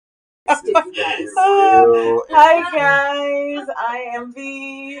Hi guys, I am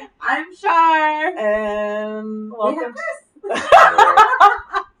V. I'm Shar. And welcome.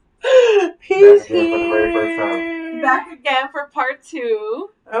 He's here. Back again for part 2.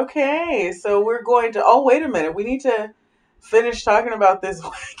 Okay, so we're going to. Oh, wait a minute. We need to finish talking about this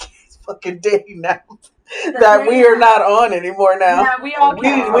fucking day now. That we are not on anymore now. Yeah, we all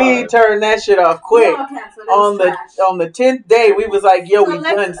we turned that shit off quick. On the 10th day, we was like, yo, so we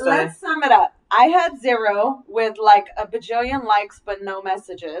done, son. Let's sum it up. I had 0 with like a bajillion likes but no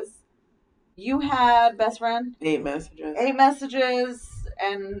messages. You had, best friend? 8 messages. 8 messages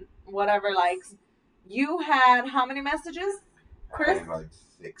and whatever likes. You had how many messages, Chris? I had like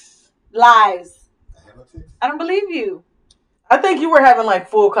 6. Lies. I had like 6. I don't believe you. I think you were having like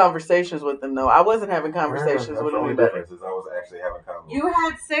full conversations with them, though. I wasn't having conversations with them. I was actually having conversations. You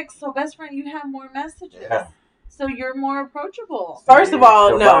had 6, so best friend, you had more messages. Yeah. So you're more approachable. First of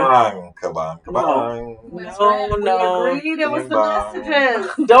all, no. No. We agreed it was the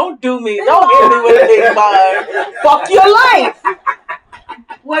messages. Don't do me. Don't hit me with a big bang. Fuck your life.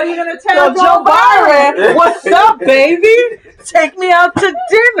 What are you going to tell Joe Byron? What's up, baby? Take me out to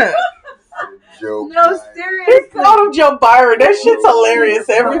dinner. No, seriously. He called him Joe Byron. That shit's hilarious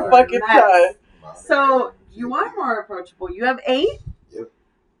every fucking time. So, you are more approachable. You have 8? Yep.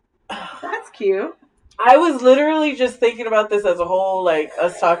 That's cute. I was literally just thinking about this as a whole, like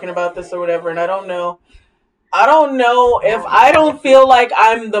us talking about this or whatever, and I don't know if I don't feel like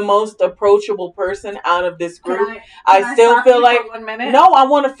I'm the most approachable person out of this group. Can I still feel like 1 minute? No, I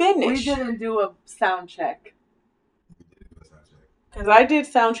want to finish. We didn't do a sound check. Because I did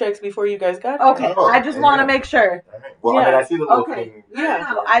sound checks before you guys got here. Okay, I just want to make sure. Well, yeah. I mean, I see the little thing.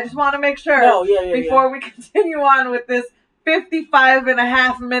 Yeah. No, I just want to make sure before we continue on with this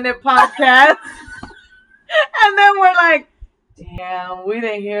 55.5-minute podcast. And then we're like, damn, we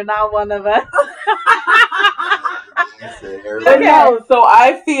didn't hear not one of us. But no, so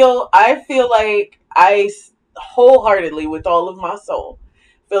I feel like I wholeheartedly, with all of my soul,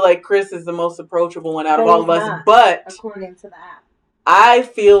 feel like Chris is the most approachable one out of all of us. But according to the app, I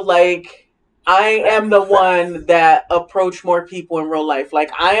feel like I am the one that approach more people in real life.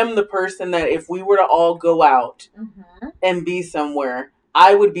 Like I am the person that if we were to all go out and be somewhere,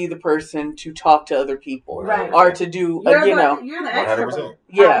 I would be the person to talk to other people, right? Or to do, you're the extrovert.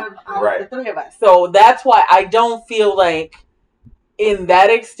 Yeah, right. The 3 of us. So that's why I don't feel like, in that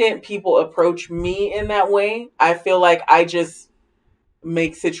extent, people approach me in that way. I feel like I just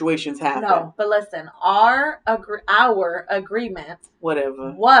make situations happen. No, but listen, our agreement,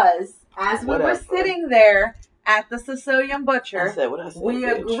 whatever, was as we were sitting there at the Sicilian Butcher. I said what I said, we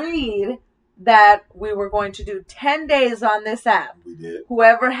agreed that we were going to do 10 days on this app. We did.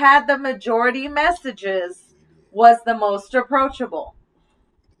 Whoever had the majority messages was the most approachable.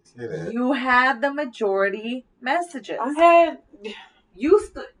 You had the majority messages. I had.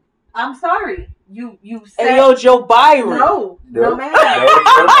 I'm sorry. You said. Hey, yo, Joe Byron. No, man.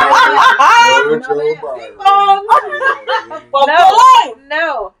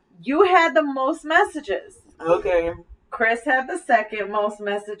 No. You had the most messages. Okay. Chris had the second most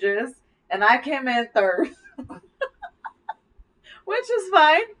messages. And I came in third. Which is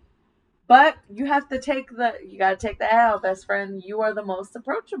fine. But you have to take the L, best friend. You are the most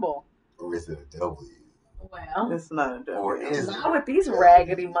approachable. Or is it a W? Well, it's not a W. Or is it? Not with these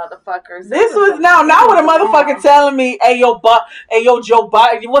raggedy motherfuckers. This was now with a motherfucker telling me, hey yo Joe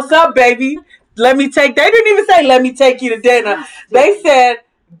Biden, what's up, baby? They didn't even say let me take you to dinner. They said,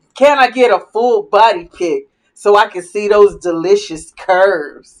 can I get a full body pic so I can see those delicious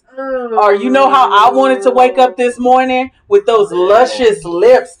curves? Or you know how I wanted to wake up this morning with those luscious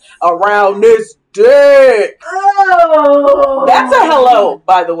lips around this dick. Oh, that's a hello,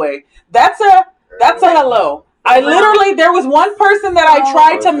 by the way. That's a hello. I literally, there was one person that I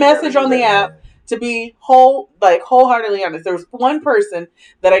tried to message on the app, to be wholeheartedly honest. There was one person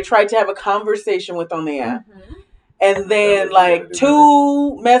that I tried to have a conversation with on the app. And then,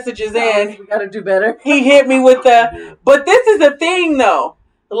 2 messages in, we gotta do better. He hit me with but this is the thing though.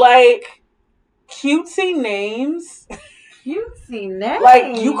 Like, cutesy names. Cutesy names?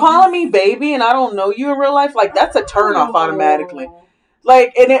 Like, you calling me baby and I don't know you in real life? Like, that's a turn off automatically.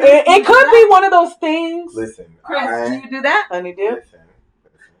 Like, and it could be one of those things. Listen, Chris, do you do that? Honey dip? Listen.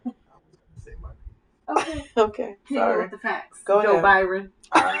 I was going to say my Okay. Sorry. With the facts. Go Joe ahead. Byron.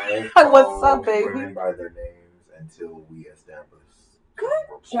 What's up, baby? Women by their names until we establish. Good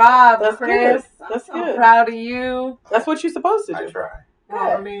job, That's Chris. good. That's I'm good. So proud of you. That's what you're supposed to do. I try.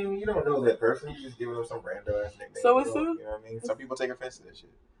 Well, I mean, you don't know that person. You just give them some random ass nickname. So you know what I mean? Some people take offense to that shit.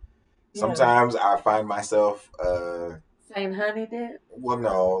 Yeah. Sometimes I find myself Saying honey dip? Well,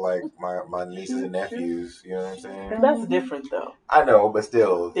 no, like my nieces and nephews. You know what I'm saying? That's different though. I know, but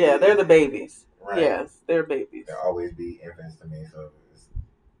still. Yeah, they're the babies. Right. Yes, they're babies. They'll always be infants to me.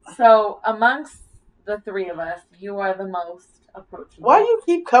 So amongst the three of us, you are the most approachable. Why you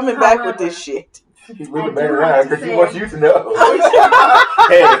keep coming back with this shit? She's moving back around because she wants you to know.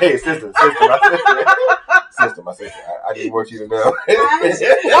 hey, sister, my sister. I just want you to know. I'm asking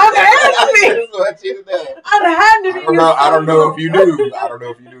me. I just want you to know. I'm handing you. I don't know if you knew. I don't know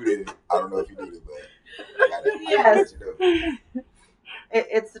if you knew this. But yes.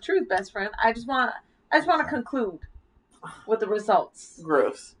 It's the truth, best friend. I just want to conclude with the results.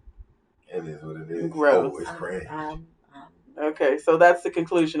 Gross. It is what it is. Gross. Oh, it's crazy. Okay, so that's the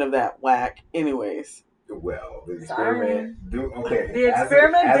conclusion of that. Whack. Anyways. Well, the experiment. Okay. The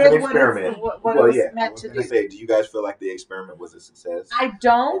experiment did what it was meant to do. I was going to say, do you guys feel like the experiment was a success? I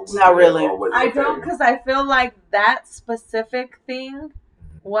don't. Not really. I don't, because I feel like that specific thing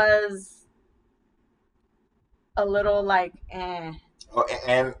was a little like, eh. Oh,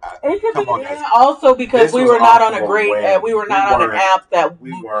 and it could be also because we were not on a great, we were not on an app that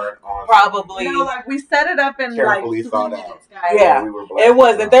we weren't on. Probably, like we set it up in carefully like thought out. Yeah, it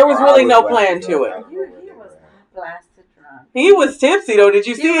wasn't. There was really no plan to it. He was blasted drunk. He was tipsy though. Did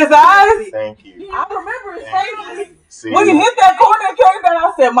you see his eyes? Thank you. I remember his face. When he hit that corner and came down,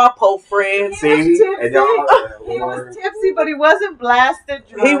 I said, "My poor friend." See, and he was tipsy, but he wasn't blasted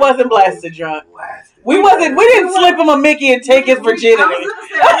drunk. He wasn't blasted drunk. We didn't slip him a Mickey and take his virginity. I was gonna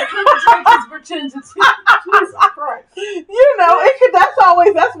say I couldn't take his virginity. Jesus Christ. You know,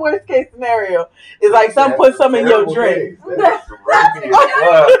 that's worst case scenario. It's like some put some in your drink. First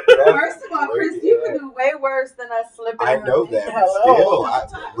of all, Chris, you can do way worse than us slipping. I know that. Hello.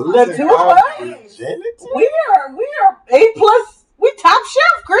 Losing the two of us. We are A+. We top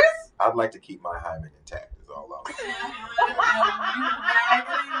shelf, Chris. I'd like to keep my hymen intact. Is all I'm saying.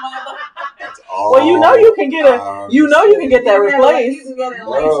 That's all. Well, you can get that replaced. You can get it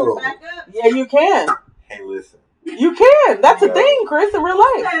laced back up. Yeah, you can. Hey, listen. You can. That's a thing, Chris, in real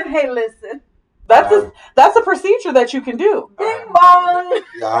life. Hey, listen. That's a procedure that you can do. Bing bong.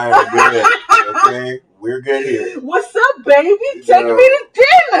 I am good. Okay, we're good here. What's up, baby? Take me to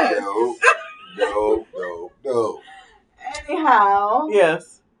dinner. No. Anyhow.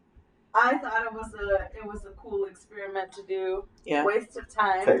 Yes. I thought it was a cool experiment to do. Yeah. Waste of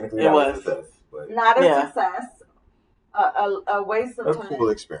time. Technically, it was. Not a success. A waste of time. A cool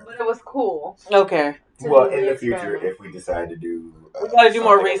experiment. But it was cool. Okay. Well, in the future, if we decide to do... we got to do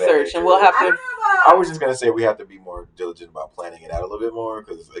more research, and we'll have to... I was just going to say we have to be more diligent about planning it out a little bit more,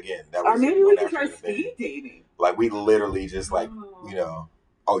 because, again, that was... Or maybe we can try speed dating. Like, we literally just, like, y'all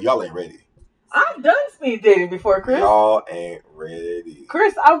ain't ready. I've done speed dating before, Chris. Y'all ain't ready.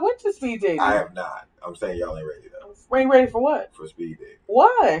 Chris, I went to speed dating. I have not. I'm saying y'all ain't ready, though. Ain't ready for what? For speed dating.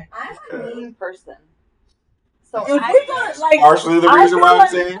 Why? I'm a mean person. So partially the reason why I'm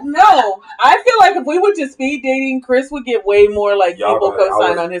saying no. I feel like if we went to speed dating, Chris would get way more like people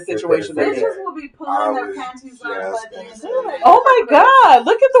co-sign on his situation than me. Bitches will be pulling their panties off. Oh my God!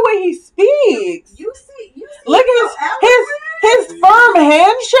 Look at the way he speaks. You see look at his firm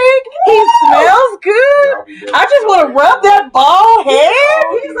handshake. He smells good. I just want to rub that bald head.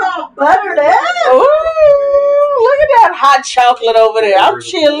 He's all buttered up. Ooh, look at that hot chocolate over there. I'm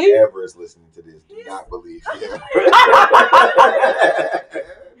chilly. Whoever is listening to this, do not believe him.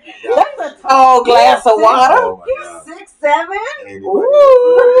 That's a tall glass of water. Oh He's 6'7".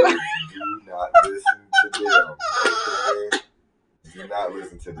 Ooh. Do not listen to them. Okay? Do not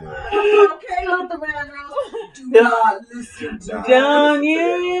listen to them. Okay, Luther Vandross. Do not listen to them. Don't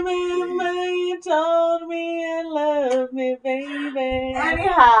you remember you told me you loved me, baby?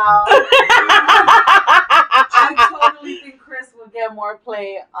 Anyhow, I totally think Chris will get more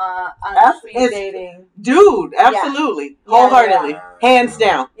play on speed dating. Dude, absolutely. Yeah. Wholeheartedly. Yeah. Hands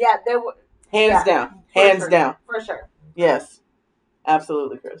down. Yeah, they would. Hands down. Hands down. For sure. Yes.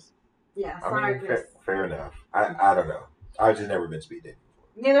 Absolutely, Chris. Yeah, sorry, Chris. Fair enough. I don't know. I've just never been speed dating before.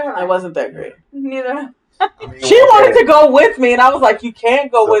 Neither have I. It wasn't that great. Neither. She wanted to go with me, and I was like, you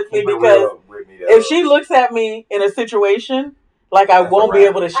can't go with me because if she looks at me in a situation, like I won't be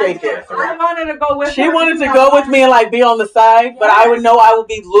able to shake it. I wanted to go with her. She wanted to go with me and like be on the side, but I would know I would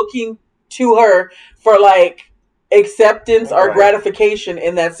be looking to her for like acceptance or gratification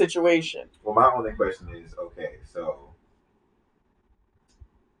in that situation. Well, my only question is, okay, so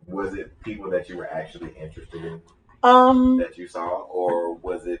was it people that you were actually interested in that you saw, or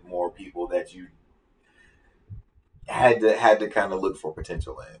was it more people that you had to kind of look for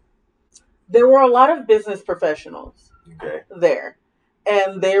potential in? There were a lot of business professionals there,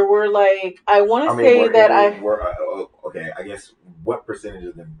 and they were like, I want to say that okay, I guess what percentage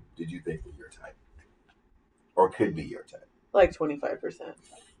of them did you think were your type, or could be your type? Like 25%.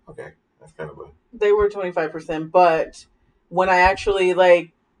 Okay, that's kind of a. They were 25%, but when I actually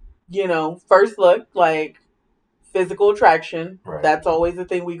first look, like physical attraction, Right. That's always the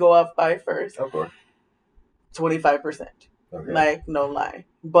thing we go off by first. Of course. 25%. Okay. Like, no lie.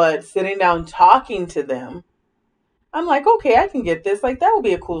 But sitting down talking to them, I'm like, okay, I can get this. Like, that would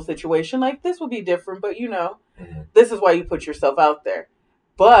be a cool situation. Like, this would be different, but this is why you put yourself out there.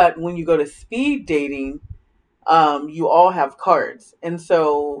 But when you go to speed dating, you all have cards. And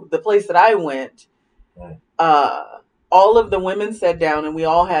so the place that I went, all of the women sat down and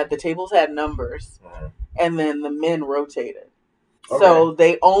the tables had numbers, and then the men rotated. Okay. So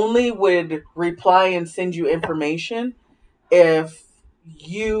they only would reply and send you information if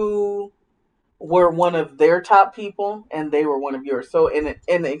you were one of their top people and they were one of yours. So in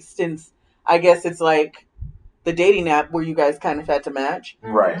an instance, I guess it's like the dating app where you guys kind of had to match.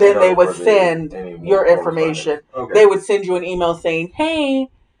 Right. Then they would send your information. Okay. They would send you an email saying, hey,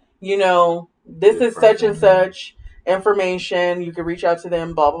 this is such and such information. You can reach out to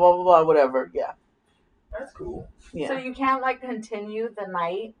them, blah, blah, blah, blah, blah, whatever. Yeah. That's cool. Yeah. So you can't continue the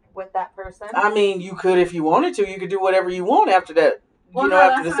night with that person? I mean, you could if you wanted to. You could do whatever you want after that. Well,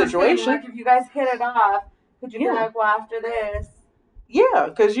 after the situation. Like if you guys hit it off, could you be like, well, after this? Yeah,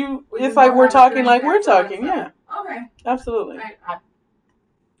 because it's like we're talking like we're talking. Yeah. Okay. Absolutely.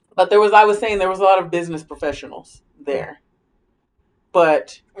 But I was saying there was a lot of business professionals there.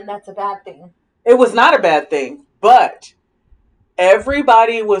 And that's a bad thing. It was not a bad thing, but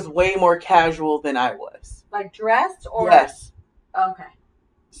everybody was way more casual than I was. Like dressed or? Yes. Okay.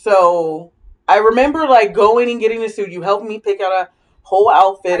 So I remember going and getting a suit. You helped me pick out a whole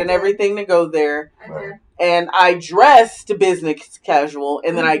outfit and everything to go there. I did. And I dressed business casual,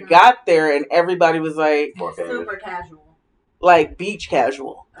 and then I got there and everybody was like super casual. Like beach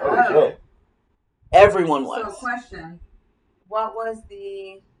casual. Oh. Everyone was. So question. What was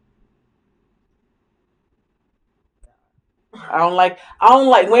the... I don't like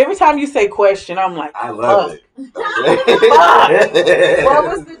every time you say question, I'm like, I love it. What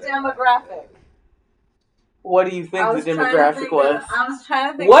was the demographic? What do you think the demographic was? I was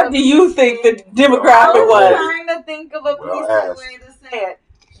trying to think. What do you think the demographic was? I was trying to think of a decent way to say it.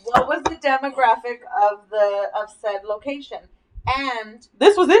 What was the demographic of said location? And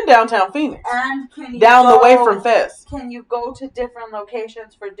this was in downtown Phoenix. And can you down the way from Fest? Can you go to different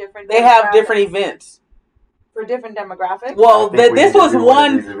locations for different? They have different events for different demographics. Well, this was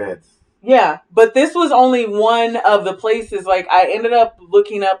one. Yeah, but this was only one of the places. Like I ended up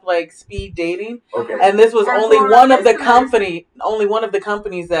looking up speed dating, and this was only one of the companies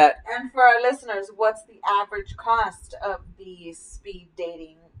that. And for our listeners, what's the average cost of the speed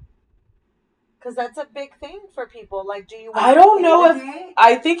dating? Because that's a big thing for people. Like, do you? I don't know if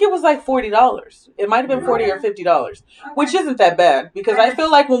I think it was like $40. It might have been $40 or $50, which isn't that bad because I feel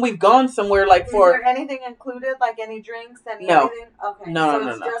like when we've gone somewhere is there anything included, like any drinks, anything? Okay, no, so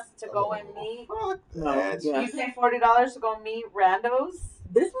it's just to go and meet. No, you pay $40 to go meet randos.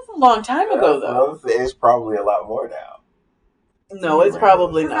 This was a long time ago, though. It's probably a lot more now. No, it's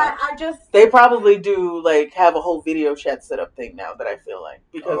probably not. They probably do have a whole video chat setup thing now that I feel like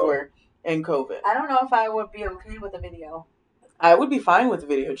because we're in COVID. I don't know if I would be okay with a video. I would be fine with the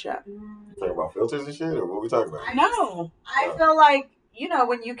video chat. Talking about filters and shit, or what are we talking about? I feel like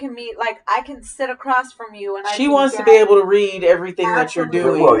when you can meet, I can sit across from you and she wants to be able to read everything that you're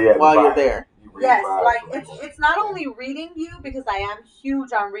doing while you're there. Yes, it's not only reading you because I am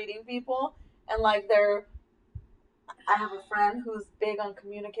huge on reading people and I have a friend who's big on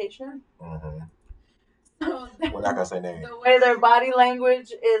communication. Mm-hmm. We're not gonna say names. The way their body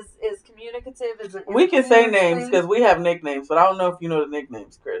language is communicative. We can say names because we have nicknames, but I don't know if you know the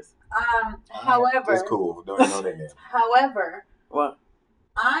nicknames, Chris. However, it's cool. Don't know nicknames. However, what?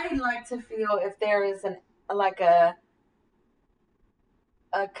 I like to feel if there is a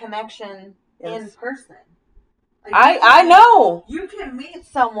connection in person. I know you can meet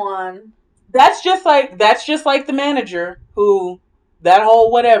someone. That's just like the manager who that whole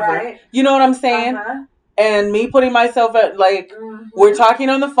whatever. Right. You know what I'm saying? Uh-huh. And me putting myself at we're talking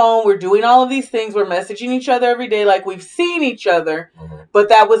on the phone, we're doing all of these things, we're messaging each other every day, we've seen each other, but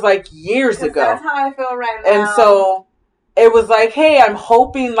that was years ago. That's how I feel right now. And so it was hey, I'm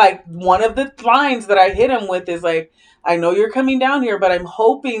hoping one of the lines that I hit him with is I know you're coming down here, but I'm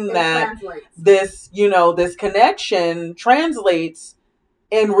hoping that this, this connection translates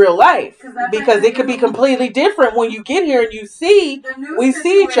in real life because it could be completely different when you get here and we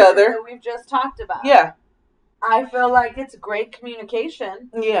see each other. That we've just talked about. Yeah. I feel like it's great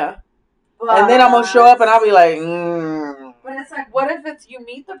communication. Yeah. And then I'm going to show up and I'll be like, But it's like, what if it's you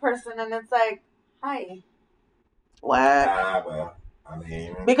meet the person and it's like, hi. Whack. Well, I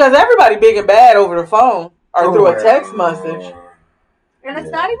mean, because everybody big and bad over the phone or through a text message. And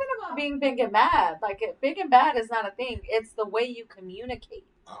it's not even about being big and bad. Like, big and bad is not a thing. It's the way you communicate.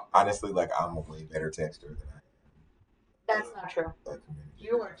 Honestly, like, I'm a way better texter than I am. That's not true.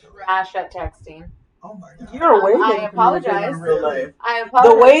 You are trash at texting. Oh my god! You're way better. I apologize. In real life. I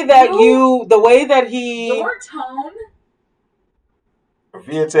apologize. The way that he, your tone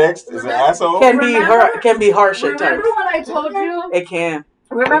via text is an asshole. Can be harsh at times. Remember when I told you? It can.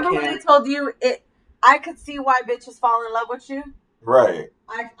 Remember when I told you it? I could see why bitches fall in love with you. Right.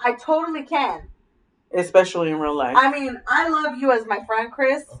 I totally can. Especially in real life. I mean, I love you as my friend,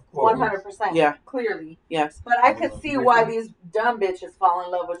 Chris. 100%. Yeah. Clearly. Yes. But I could see why these dumb bitches fall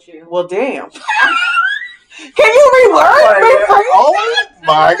in love with you. Well, damn. Can you reword? Oh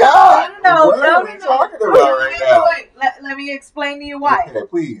my god! No. What are we talking about right now? Wait. Let me explain to you why. Okay,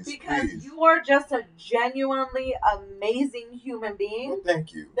 please. Because you are just a genuinely amazing human being. Well,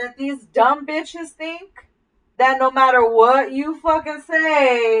 thank you. That these dumb bitches think that no matter what you fucking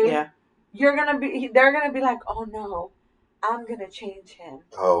say, they're gonna be like, oh no, I'm gonna change him.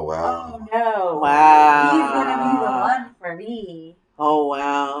 Oh wow. Oh no. Wow. He's gonna be the one for me. Oh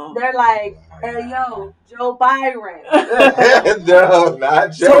wow. They're like, hey yo, Joe Byron. No,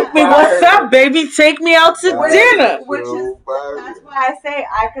 not Joe Take me, Byron. what's up, baby? Take me out to dinner. That's why I say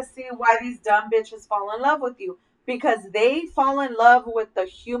I could see why these dumb bitches fall in love with you. Because they fall in love with the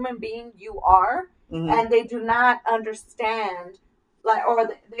human being you are, and they do not understand, like, or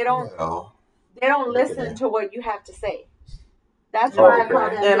they don't listen to what you have to say. That's why I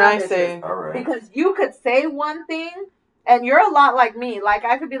call them dumb bitches. Say, because you could say one thing, and you're a lot like me. Like,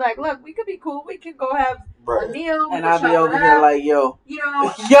 I could be like, look, we could be cool. We could go have a meal. And I'll be over here like, yo. You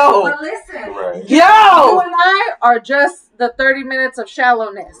know, yo. But listen. Yo. You and I are just the 30 minutes of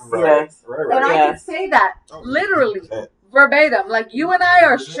shallowness. Yes. And I can say that literally, verbatim. Like, you and I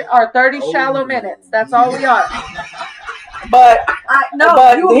are 30 shallow minutes. That's all we are. But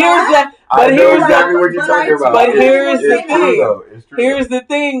here's the thing. Here's the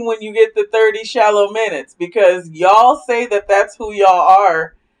thing when you get the 30 shallow minutes, because y'all say that that's who y'all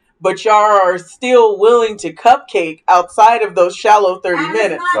are, but y'all are still willing to cupcake outside of those shallow 30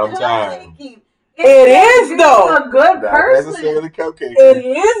 minutes. Sometimes. It is though. A good person. It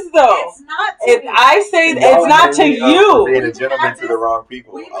is though. It's not. I say it's not to you. Being a gentleman to the wrong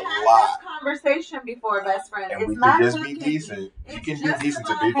people. We've had this conversation before, best friend. And it's we not can just be decent. You can be decent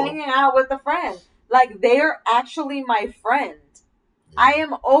to people. Hanging out with a friend, like they're actually my friend. I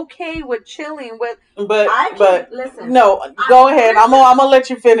am okay with chilling with. But listen. No, go ahead. I'm gonna let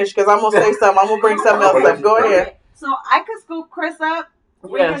you finish because I'm gonna say something. I'm gonna bring something else up. Go ahead. So I could scoop Chris up.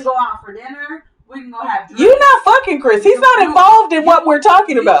 We can go out for dinner. We can go have drinks. You're not fucking Chris. He's not involved in what we're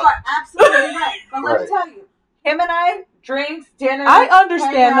talking about. You are absolutely right. But let me tell you, him and I, drinks, dinner. I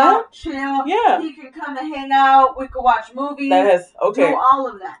understand that. Chill. Yeah. He can come and hang out. We could watch movies. Okay. Do all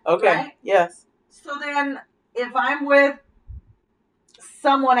of that. Okay. Right? Yes. So then, if I'm with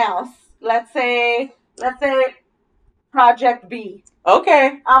someone else, let's say Project B.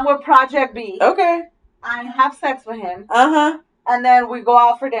 Okay. I'm with Project B. Okay. I have sex with him. And then we go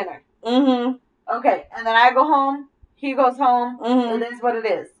out for dinner. Okay. And then I go home. He goes home. It is what it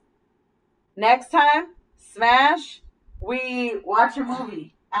is. Next time, smash. We watch a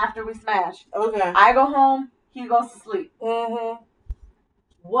movie after we smash. Okay. I go home. He goes to sleep.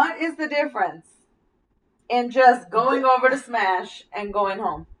 What is the difference in just going over to smash and going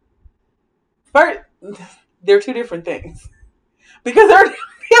home? First, they're two different things. Because they're a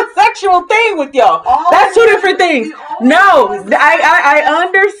sexual thing with y'all. That's two different things. No, I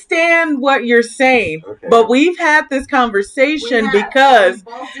understand what you're saying. Okay. But we've had this conversation because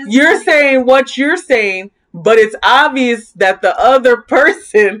you're saying what you're saying, but it's obvious that the other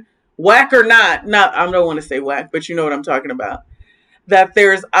person, whack or not, I don't want to say whack, but you know what I'm talking about. That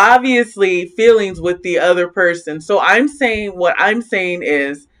there's obviously feelings with the other person. So what I'm saying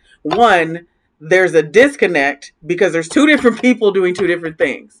is, one, there's a disconnect because there's two different people doing two different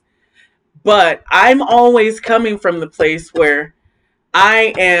things. But I'm always coming from the place where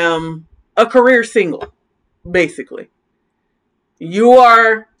I am a career single, basically. You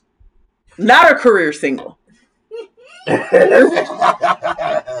are not a career single.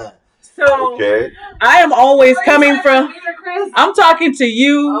 So I am always coming from. I'm talking to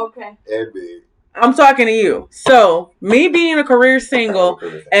you. Okay. I'm talking to you. So me being a career single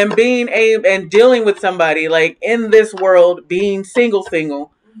and and dealing with somebody like in this world, being single,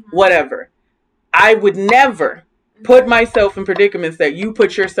 whatever. I would never put myself in predicaments that you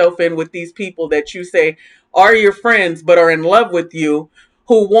put yourself in with these people that you say are your friends but are in love with you,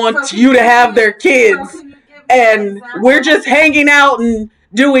 who want you to have their kids, and we're just hanging out and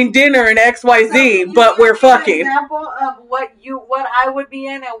doing dinner and XYZ, but we're fucking. An example of what I would be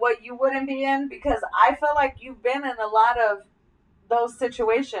in and what you wouldn't be in, because I feel like you've been in a lot of those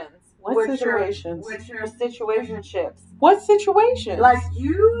situations. What situations? With your situationships. What situations? Like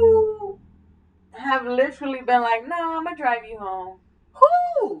you have literally been like, no, I'm gonna drive you home.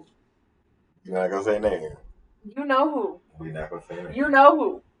 Who? You're not gonna say name. You know who. We're not gonna say name. You know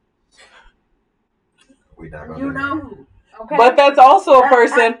who. We're not gonna. You know who. Okay. But that's also a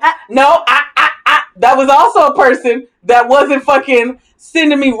person. That was also a person that wasn't fucking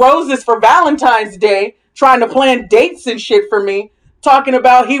sending me roses for Valentine's Day, trying to plan dates and shit for me, talking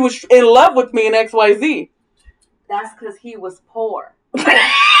about he was in love with me and XYZ. That's because he was poor.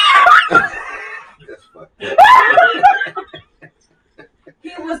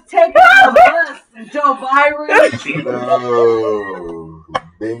 He was taking the bus, Joe Byron. No.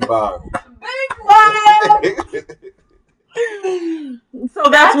 Bing bong. Bing bong. So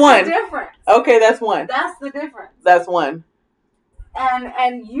that's one. The difference. Okay, that's one. That's the difference. That's one.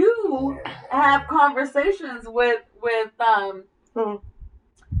 And you have conversations with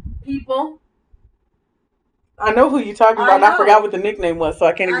people. I know who you're talking about. And I forgot what the nickname was, so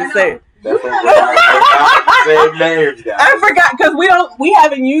I can't even say it. Same names, guys. I forgot because we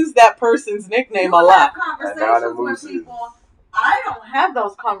haven't used that person's nickname a lot. Conversations with people. I don't have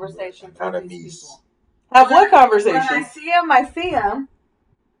those conversations with these people. Have what conversations? When I see them.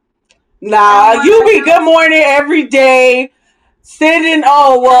 Nah, you be good morning every day. Sitting,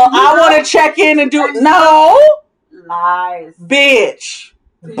 I want to check in and do it. No. Lies. Bitch.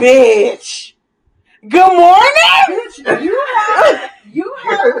 Good morning. Bitch, you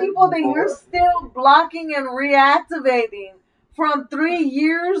have people that you're still blocking and reactivating from 3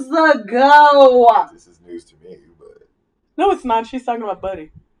 years ago. This is news to me, but no, it's not. She's talking about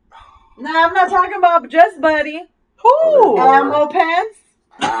Buddy. No, I'm not talking about just Buddy. Who? Ammo Pants.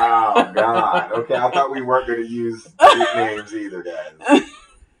 Oh God. Okay, I thought we weren't going to use nicknames either, guys.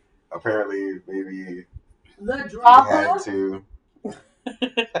 Apparently, maybe the drop had to.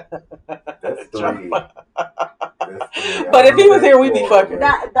 That's three. But if he was here, we'd be fucking.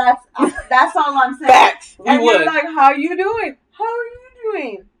 That's all I'm saying. Facts. And you're like, how you doing? How are you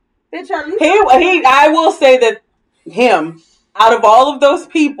doing? Bitch, at least I will say that him, out of all of those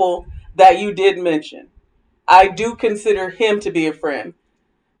people that you did mention, I do consider him to be a friend.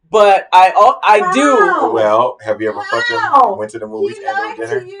 But I do. Well, have you ever fucking went to the movies and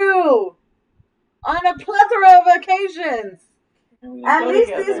dinner? To you on a plethora of occasions. At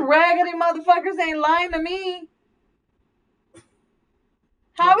least these raggedy motherfuckers ain't lying to me.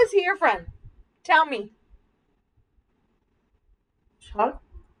 How is he your friend? Tell me. Chuck?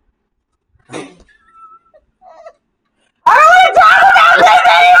 I don't want to talk about this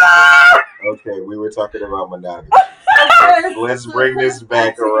anymore! Okay, we were talking about monogamy. Let's bring this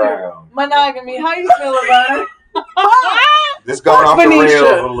back around. Monogamy, how you feel about it? This going off the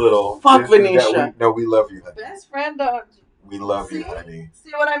rails a little. Fuck Venetia. We love you, honey. Best friend, don't. We love you, honey.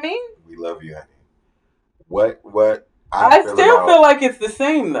 See what I mean? We love you, honey. What? I still feel like it's the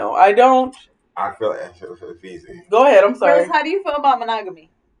same, though. I don't. I feel it's easy. Go ahead. I'm sorry. Chris, how do you feel about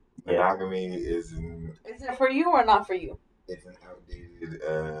monogamy? Monogamy is it for you or not for you? It's an outdated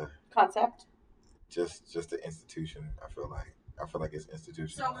concept. Just an institution. I feel like it's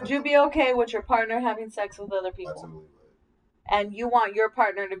institutional. So would you be okay with your partner having sex with other people? Absolutely. And you want your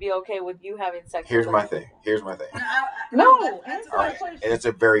partner to be okay with you having sex Here's with my other thing. people? Here's my thing. No. All right. And it's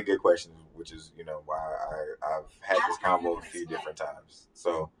a very good question, which is, why I've had this convo a few different times.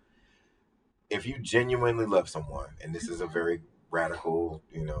 So if you genuinely love someone, and this is a very radical,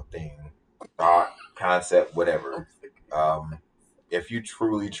 thing, thought, concept, whatever. If you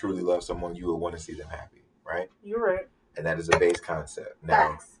truly, truly love someone, you will want to see them happy, right? You're right. And that is a base concept.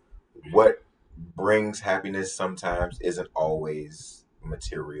 Now, what brings happiness sometimes isn't always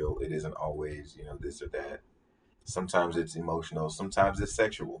material. It isn't always, this or that. Sometimes it's emotional. Sometimes it's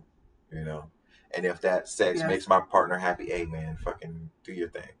sexual, And if that sex makes my partner happy, hey, man, fucking do your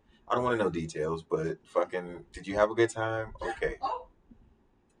thing. I don't want to know details, but fucking, did you have a good time? Okay.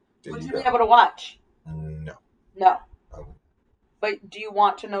 Would you be able to watch? No. But do you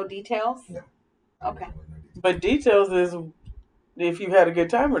want to know details? No. Okay. But details is if you had a good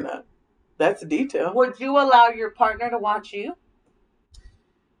time or not. That's a detail. Would you allow your partner to watch you?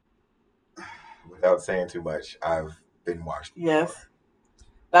 Without saying too much, I've been watched. Yes.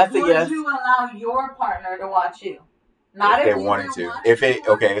 That's a yes. Would you allow your partner to watch you? Not if if they you've wanted been to. watching If it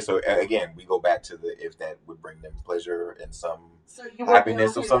porn. okay, so again, we go back to the if that would bring them pleasure and some So you would be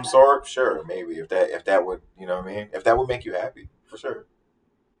happiness okay of some with that. sort. Sure, maybe if that would you know what I mean. If that would make you happy, for sure.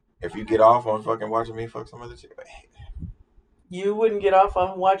 If you get off on fucking watching me fuck some other chick, You wouldn't get off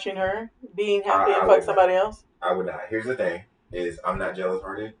on watching her being happy and I fuck would not. somebody else? I would not. Here's the thing: is I'm not jealous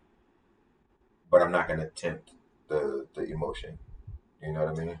hearted, but I'm not gonna tempt the emotion. You know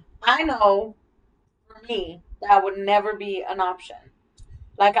what I mean? I know, for me, that would never be an option.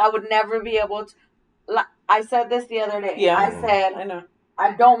 Like, I would never be able to. Like, I said this the other day. Yeah. I said, I know.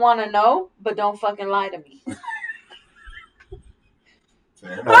 I don't want to know, but don't fucking lie to me.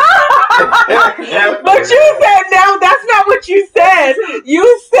 Fair enough. But you said no, that's not what you said.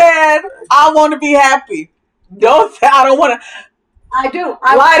 You said I want to be happy. Don't say I don't want to. I do.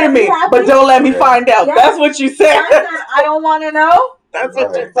 Lie to me, but don't let me find out. Yes. That's what you said. I said I don't want to know. That's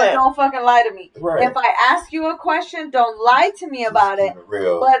what you But said. don't fucking lie to me. Right. If I ask you a question, don't lie to me about Keep it.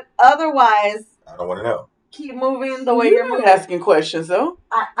 real. But otherwise, I don't want to know. keep moving the way You're you're moving. asking questions though.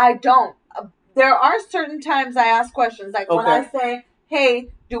 I don't. There are certain times I ask questions, like when Okay. I say, "Hey,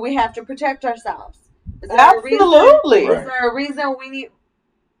 do we have to protect ourselves? Is there Absolutely. a reason? Is there a reason we need?"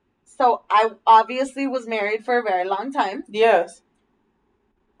 So I obviously was married for a very long time. Yes.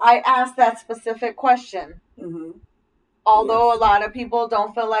 I asked that specific question. Mm-hmm. Although a lot of people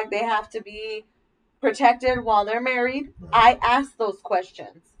don't feel like they have to be protected while they're married, I asked those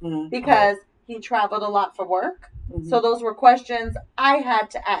questions because he traveled a lot for work. Mm-hmm. So those were questions I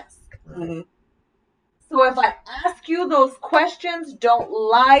had to ask. Mm-hmm. So if I ask you those questions, don't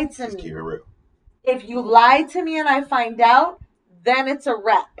lie to me. Keep it real. If you lie to me and I find out, then it's a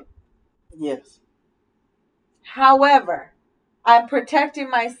wrap. Yes. However, I'm protecting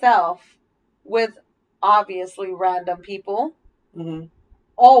myself with obviously random people. Mm-hmm.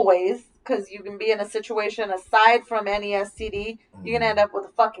 Always, because you can be in a situation aside from any STD, you can end up with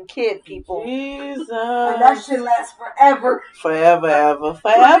a fucking kid, people. Jesus. And that shit lasts forever. Forever, ever.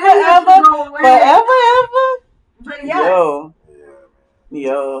 Forever, ever. Forever, ever. But yes.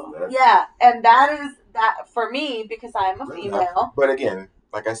 Yo. Yeah, and that is that for me because I'm a female. But again,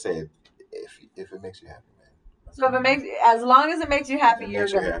 like I said, if it makes you happy, man. So if it makes, as long as it makes you happy, you're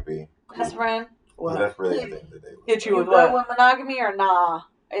good. Happy. Best friend. Well, that's really the end of the day. Hit you with what? With monogamy or nah?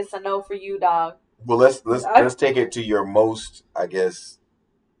 It's a no for you, dog. Well, let's take it to your most, I guess,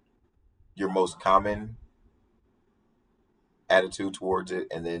 your most common attitude towards it,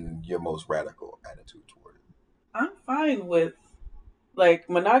 and then your most radical attitude toward it. I'm fine with, like,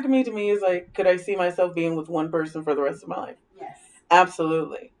 monogamy to me is like, could I see myself being with one person for the rest of my life? Yes.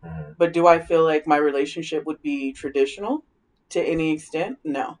 Absolutely. Mm-hmm. But do I feel like my relationship would be traditional to any extent?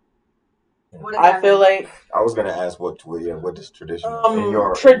 No. I feel like I was gonna ask what does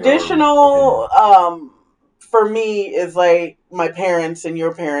traditional traditional for me is like my parents and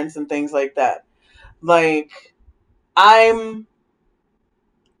your parents and things like that. Like I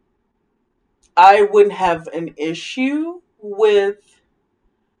wouldn't have an issue with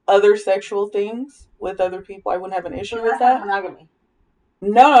other sexual things with other people. I wouldn't have an issue with that. Monogamy.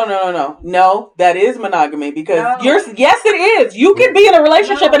 No, that is monogamy because yes, it is. You can be in a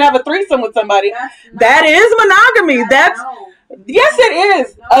relationship and have a threesome with somebody. That is monogamy. Yes, it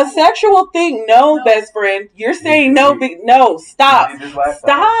is a sexual thing. No, best friend, you're saying no. No, stop.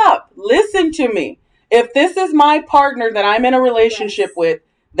 Listen to me. If this is my partner that I'm in a relationship with,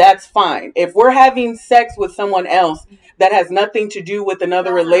 that's fine. If we're having sex with someone else that has nothing to do with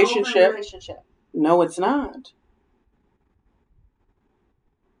another relationship, no, it's not.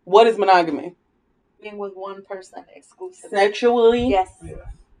 What is monogamy? Being with one person exclusively. Sexually? Yes. Yeah.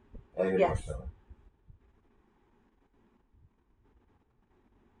 And yes.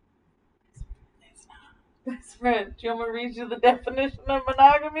 Best friend, do you want me to read you the definition of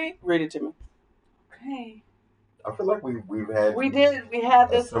monogamy? Read it to me. Okay. I feel like we've had we had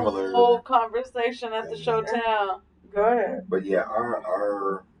this whole conversation at the Showtown. Go ahead. But yeah,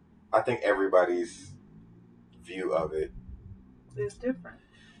 our I think everybody's view of it is different.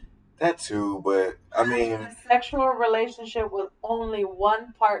 That too, but I mean, a sexual relationship with only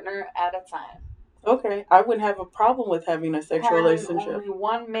one partner at a time. Okay, I wouldn't have a problem with having a sexual relationship. Only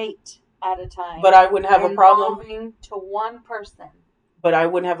one mate at a time. But I wouldn't have a problem to one person. But I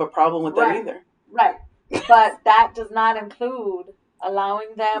wouldn't have a problem with that either. Right. But that does not include allowing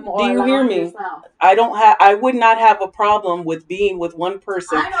them or do you hear me? Yourself. I would not have a problem with being with one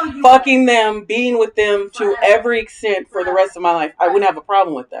person, fucking them, being with them to every extent for the rest of my life. I wouldn't have a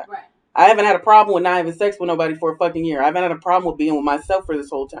problem with that. Right. I haven't had a problem with not having sex with nobody for a fucking year. I haven't had a problem with being with myself for this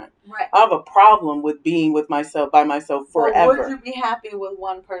whole time. Right. I have a problem with being with myself by myself forever. But would you be happy with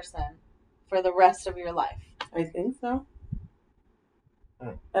one person for the rest of your life? I think so. Hmm.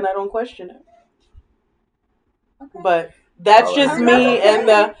 And I don't question it. Okay. But that's All just right. me That's and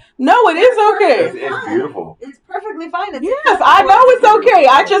okay. no, it is okay. It's beautiful. It's perfectly fine. It's Yes, exactly I what know it it's is. okay.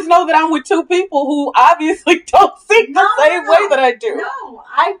 I just know that I'm with two people who obviously don't think the same way that I do. No,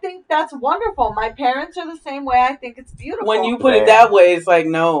 I think that's wonderful. My parents are the same way. I think it's beautiful. When you put it that way, it's like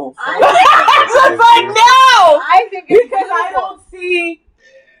no. I It's think just like no. I think it's Because I beautiful. don't see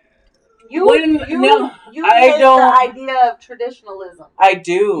You no, you I hate don't. the idea of traditionalism. I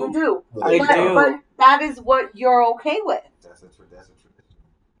do. You do. I do. But that is what you're okay with. That's a tradition.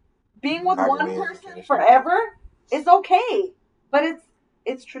 Being with Monogamy one is person traditional. forever is okay, but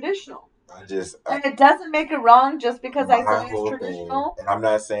it's traditional. And it doesn't make it wrong just because I say it's traditional. And I'm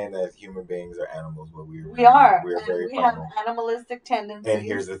not saying that human beings are animals, but we are. We are very we have primal. animalistic tendencies. And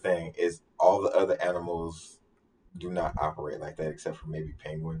here's the thing: is all the other animals do not operate like that, except for maybe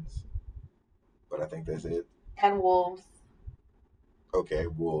penguins. But I think that's it. And wolves. Okay,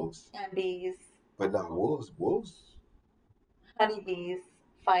 wolves. And bees. But not wolves. Wolves. Honeybees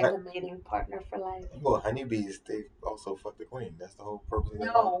find a mating partner for life. Well, honeybees, they also fuck the queen. That's the whole purpose of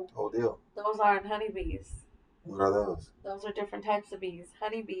the whole deal. Those aren't honeybees. What are those? Those are different types of bees.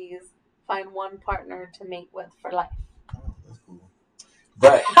 Honeybees find one partner to mate with for life. Oh, that's cool.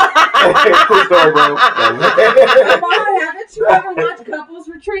 But sorry, bro. Haven't you ever watched Couples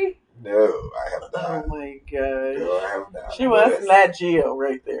Retreat? No, I have not. Oh my god. No, I have not. She was Nat Geo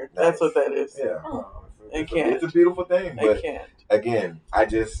right there. Nice. That's what that is. Yeah. It's a beautiful thing. But I can't. Again,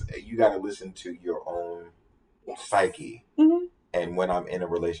 you got to listen to your own psyche. Mm-hmm. And when I'm in a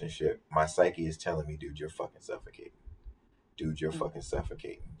relationship, my psyche is telling me, dude, you're fucking suffocating. Dude, you're fucking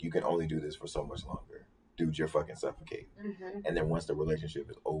suffocating. You can only do this for so much longer. Dude, you're fucking suffocating. Mm-hmm. And then once the relationship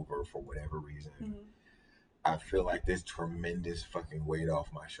is over for whatever reason, I feel like this tremendous fucking weight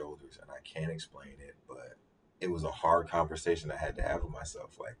off my shoulders, and I can't explain it, but it was a hard conversation I had to have with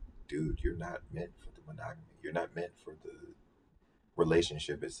myself. Like, dude, you're not meant for the monogamy. You're not meant for the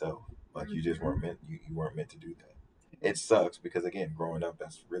relationship itself. Like, you just weren't meant. You weren't meant to do that. It sucks because, again, growing up,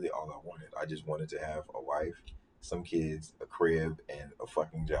 that's really all I wanted. I just wanted to have a wife, some kids, a crib, and a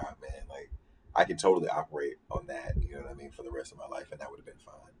fucking job, man. Like, I could totally operate on that, you know what I mean, for the rest of my life, and that would have been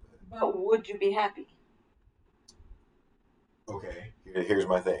fine. But would you be happy? Okay, here's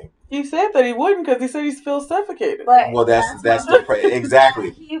my thing. He said that he wouldn't because he said he feels suffocated. But well, that's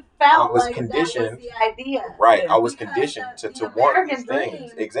exactly. He felt I was like conditioned. That was the idea, right? I was conditioned to want these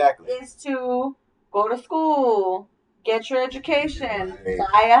things. Exactly. Is to go to school, get your education,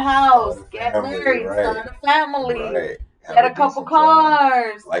 buy a house, get married, start a family, get a couple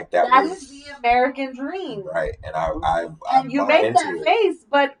cars. Like that is the American dream, right? And I and you make that face,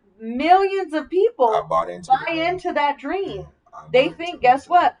 but millions of people buy into that dream. They think, guess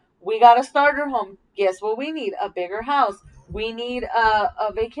what? We got a starter home. Guess what we need? A bigger house. We need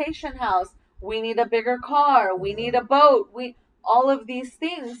a vacation house. We need a bigger car. We need a boat. All of these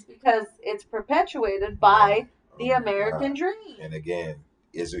things because it's perpetuated by the American dream. And again,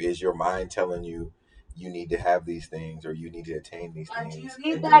 is your mind telling you you need to have these things or you need to attain these things? Do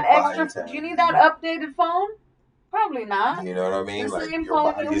you need that extra? Do you need that updated phone? Probably not. You know what I mean? The like same your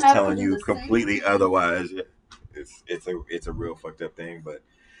phone body is telling you completely otherwise. It's a real fucked up thing, but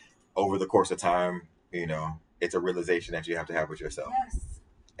over the course of time, you know, it's a realization that you have to have with yourself. Yes.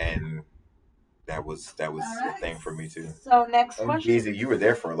 And that was a thing for me too. So next question. Jeezy, you were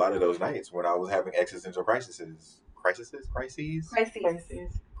there for a lot of those nights when I was having existential crises. Crises.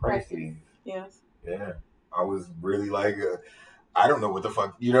 Yes. Yeah, I was really like, I don't know what the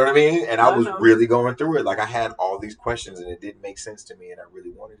fuck, you know what I mean? And I was really going through it. Like I had all these questions and it didn't make sense to me, and I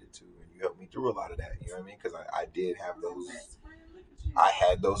really wanted it to. And you helped me through a lot of that. You know what I mean? Because I did have those. I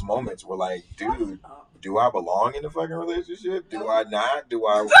had those moments where, like, dude, do I belong in a fucking relationship? Do I not? Do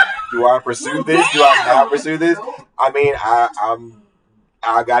I pursue this? Do I not pursue this? I mean,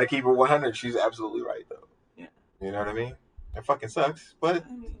 I got to keep it 100. She's absolutely right, though. Yeah. You know what I mean? It fucking sucks, but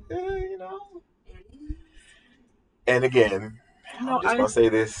you know. And again, I'm just gonna say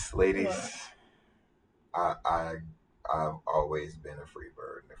this, ladies. I've always been a free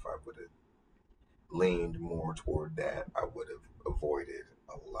bird, and if I would have leaned more toward that, I would have avoided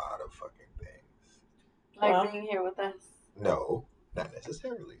a lot of fucking things. Like being here with us? No, not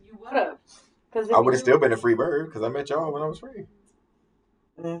necessarily. You would have. I would have still been a free bird because I met y'all when I was free.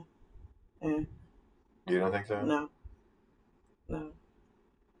 Yeah. You don't think so? No.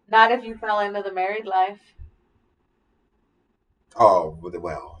 Not if you fell into the married life. Oh,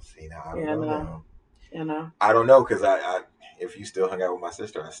 well, see, now I don't know now. You know. I don't know because I if you still hung out with my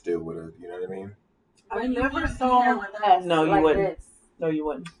sister, I still would have. You know what I mean? I never saw with us. No, you like wouldn't. This. No, you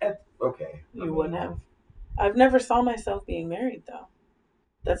wouldn't. Okay. You wouldn't have. I've never saw myself being married though.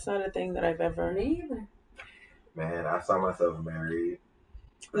 That's not a thing that I've ever. Me either. Man, I saw myself married.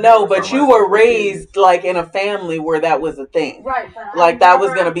 No, but you were raised like in a family where that was a thing. Right, but like that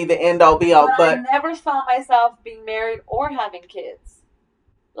was gonna be the end all be all. But I never saw myself being married or having kids.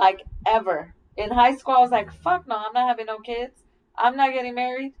 Like ever. In high school I was like, fuck no, I'm not having no kids. I'm not getting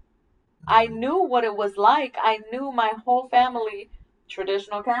married. I knew what it was like. I knew my whole family,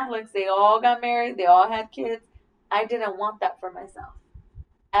 traditional Catholics, they all got married, they all had kids. I didn't want that for myself.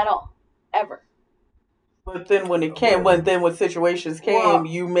 At all. Ever. But then when it came, when situations came, well,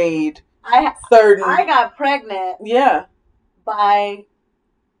 you made I got pregnant. Yeah. By,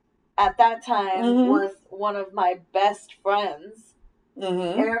 at that time, was one of my best friends.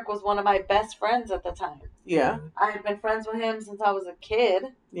 Eric was one of my best friends at the time. Yeah. I had been friends with him since I was a kid.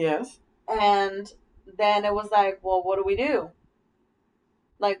 Yes. And then it was like, well, what do we do?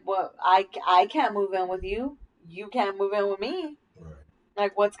 Like, what? I can't move in with you. You can't move in with me. Right.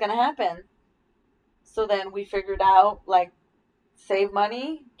 Like, what's going to happen? So then we figured out, like, save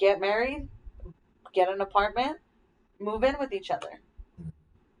money, get married, get an apartment, move in with each other.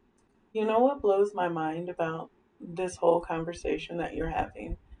 You know what blows my mind about this whole conversation that you're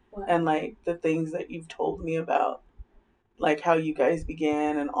having? What? And, like, the things that you've told me about, like, how you guys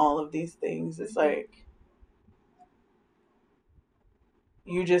began and all of these things. It's like,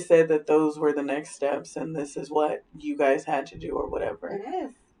 you just said that those were the next steps and this is what you guys had to do or whatever. It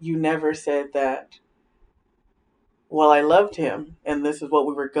is. You never said that, well, I loved him and this is what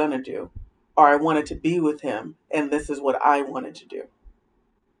we were going to do. Or I wanted to be with him and this is what I wanted to do.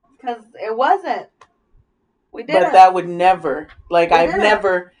 Because it wasn't. We didn't. But that would never, like, I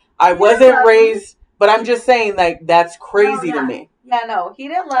wasn't raised, but I'm just saying, like, that's crazy to me. Yeah, no, he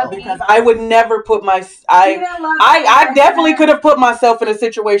didn't love me. Because I would never put I definitely could have put myself in a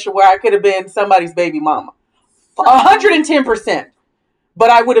situation where I could have been somebody's baby mama. 110%. But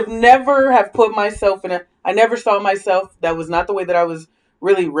I would have never have put myself I never saw myself, that was not the way that I was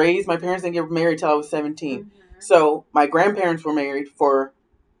really raised. My parents didn't get married till I was 17. Mm-hmm. So my grandparents were married for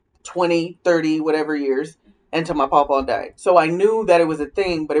 20, 30, whatever years until my papa died. So I knew that it was a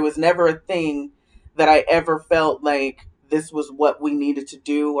thing, but it was never a thing that I ever felt like this was what we needed to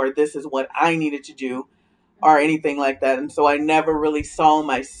do or this is what I needed to do or anything like that. And so I never really saw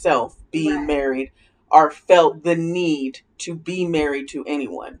myself being married or felt the need to be married to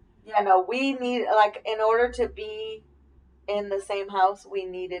anyone. Yeah, no, we need, like, in order to be in the same house, we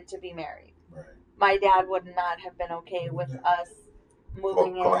needed to be married. Right. My dad would not have been okay with us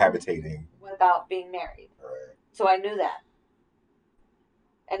moving in, cohabitating without being married. Right. So I knew that.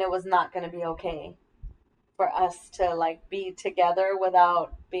 And it was not going to be okay for us to, like, be together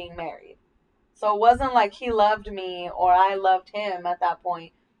without being married. So it wasn't like he loved me or I loved him at that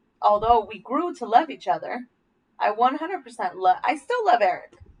point. Although we grew to love each other, I 100% I still love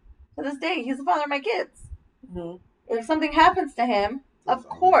Eric. To this day, he's the father of my kids. Mm-hmm. If something happens to him, of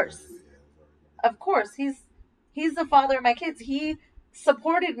course, he's the father of my kids. He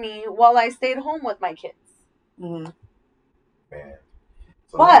supported me while I stayed home with my kids. Mm-hmm. Man.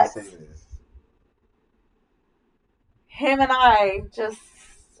 So but him and I just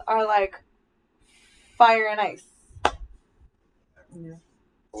are like fire and ice. Yeah.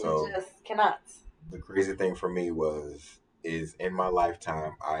 So we just cannot. The crazy thing for me is in my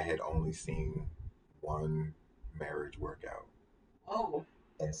lifetime I had only seen one marriage work out. Oh.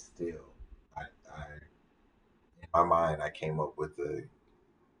 And still, I in my mind I came up with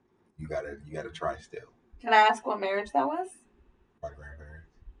you gotta try still. Can I ask what marriage that was? My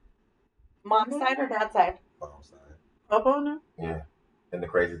grandparents. Mom's side or dad's side? Mom's side. Papa, no? Yeah. And the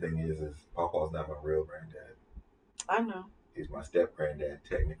crazy thing is Papa's not my real granddad. I know. He's my step granddad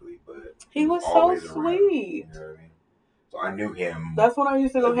technically, but he was so sweet. Around, you know what I mean? So I knew him. That's when I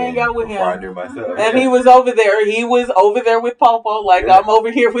used to go hang out with him. Before I knew myself. And he was over there. He was over there with Papa, like I'm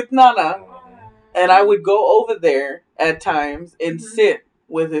over here with Nana. And I would go over there at times and sit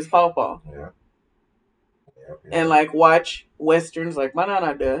with his Papa. Yeah. And like watch westerns like my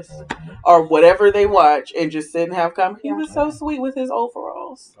Nana does. Or whatever they watch and just sit and have conversation. He was so sweet with his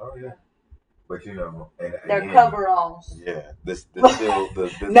overalls. Oh yeah. But you know, they're coveralls. Yeah, the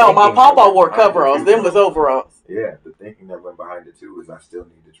no, my papa wore coveralls. Them was overalls. Yeah, the thinking that went behind it too is I still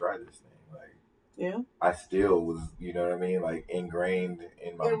need to try this thing. Like, yeah, I still was, you know what I mean, like ingrained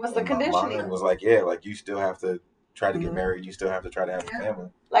in my. It was the conditioning. Mind was like, yeah, like you still have to try to get married. You still have to try to have a family.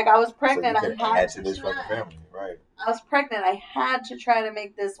 Like I was pregnant. So you can add to this fucking family, right? I was pregnant. I had to try to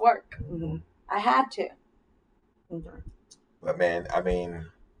make this work. Mm-hmm. I had to. Okay. But man, I mean.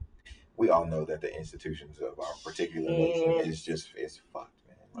 We all know that the institutions of our particular nation is fucked,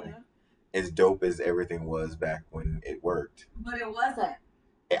 man. Like, as dope as everything was back when it worked. But it wasn't.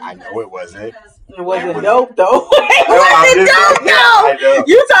 I know it wasn't. It wasn't dope though. It wasn't dope I though. know.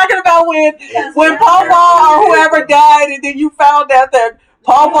 You talking about when Paul or whoever died, and then you found out that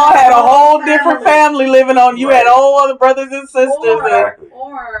Paul had a whole different family living on. You had all other brothers and sisters.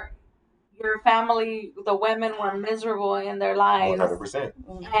 Or your family, the women were miserable in their lives. 100%.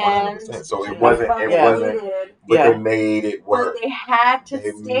 And 100%. So it wasn't. But they made it work. But they had to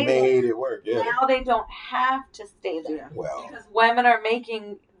stay there. They made it work. Yeah. Now they don't have to stay there. Well, because women are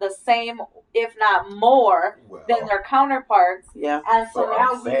making the same, if not more, than their counterparts. Yeah. And so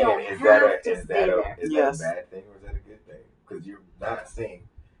now we don't have to stay there. Is that a bad thing or is that a good thing? Because you're not seeing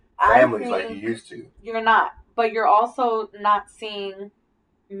families like you used to. You're not. But you're also not seeing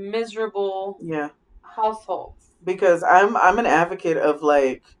miserable households. Because I'm an advocate of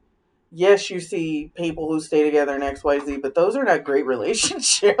like, yes, you see people who stay together in XYZ, but those are not great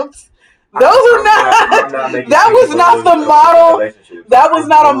relationships. Those are not. That was not the model. That was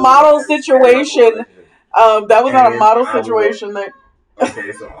not a model situation. That was not a model situation.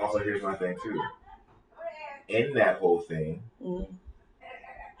 Okay, so also here's my thing too. In that whole thing,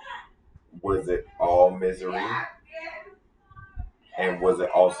 was it all misery? And was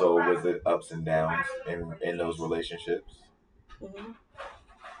it ups and downs in those relationships? Mm-hmm.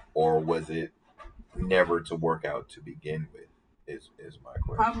 Or was it never to work out to begin with? Is my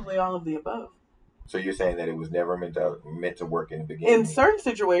question. Probably all of the above. So you're saying that it was never meant to work in the beginning? In certain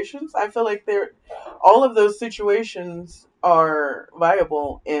situations, I feel like all of those situations are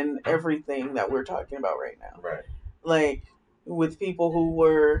viable in everything that we're talking about right now. Right. Like with people who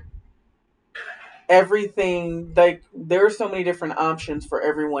were everything, like there are so many different options for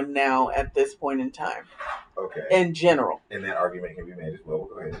everyone now at this point in time. Okay. In general. And that argument can be made as well.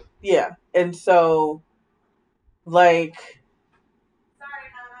 Go ahead. Yeah. And so, like,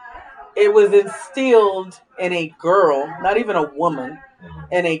 it was instilled in a girl, not even a woman,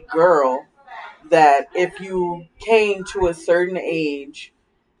 in a girl, that if you came to a certain age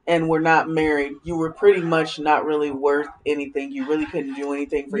and were not married, you were pretty much not really worth anything. You really couldn't do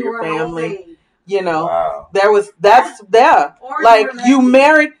anything for your family. You know, wow. Like you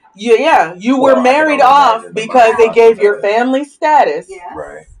married, you were married off because they gave your family status. Yes.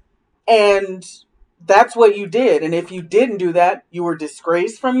 Right. And that's what you did. And if you didn't do that, you were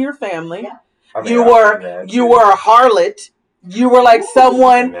disgraced from your family. Yeah. I mean, you were a harlot. You were like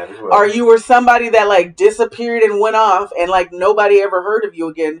someone, or you were somebody that like disappeared and went off, and like nobody ever heard of you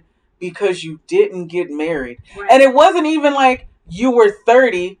again because you didn't get married. Right. And it wasn't even like you were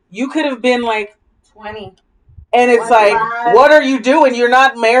 30. You could have been like 20. And it's like, what are you doing? You're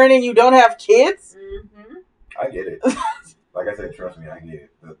not married and you don't have kids? Mm-hmm. I get it. Like I said, trust me, I get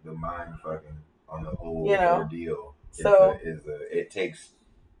it. The mind fucking on the whole ordeal it takes,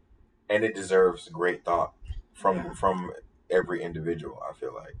 and it deserves great thought from every individual. I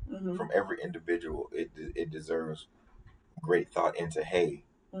feel like from every individual, it deserves great thought into, hey,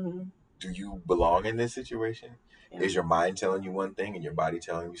 do you belong in this situation? Yeah. Is your mind telling you one thing and your body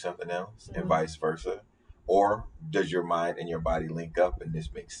telling you something else, and vice versa? Or does your mind and your body link up and this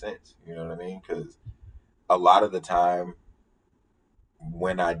makes sense? You know what I mean? Because a lot of the time,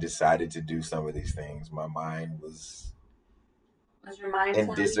 when I decided to do some of these things, my mind was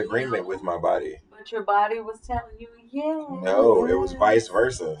in disagreement with my body. But your body was telling you, yeah. No, it was vice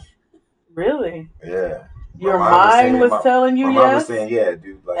versa. Really? Yeah. Your mind was telling you yes? My mind was saying, yeah,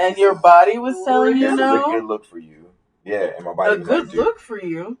 dude. Like, and your body was telling you no? This is a good look for you. Yeah, and my body was like, a good look for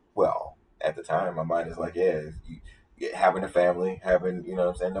you? Well, at the time, my mind is like, yeah, having a family, you know what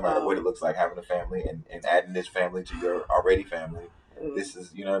I'm saying? No matter what it looks like, having a family and adding this family to your already family. This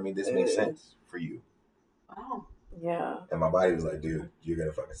is, you know what I mean? This makes sense for you. Oh. Yeah. And my body was like, dude, you're going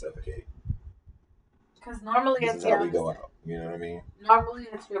to fucking suffocate. Because normally this is how we go out. You know what I mean? Normally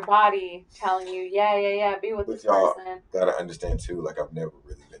it's your body telling you, yeah, be with this person. Gotta understand too, like I've never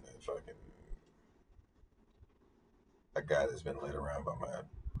really been a guy that's been led around by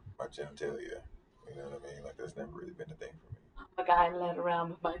my genitalia. You know what I mean? Like that's never really been a thing for me. A guy led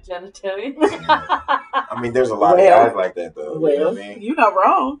around by my genitalia. I mean, there's a lot of guys like that though. Well, you know what I mean? You're not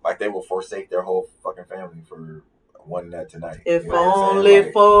wrong. Like they will forsake their whole fucking family for one night tonight. If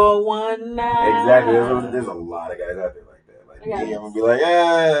only for one night. Exactly. There's a lot of guys out there like that. Like me, I'm gonna be like,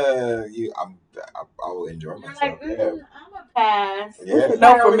 I will enjoy myself. Like, I'm a pass. Yeah. It's a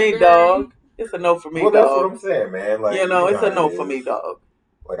no for me, dog. It's a no for me, dog. Well, that's what I'm saying, man. Like, it's a no for me, dog.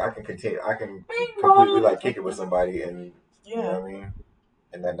 Like I can completely like kick it with somebody and you know what I mean,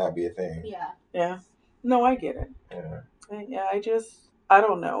 and that not be a thing. Yeah. No, I get it. Yeah. Yeah. I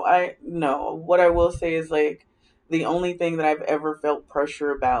don't know. What I will say is like The only thing that I've ever felt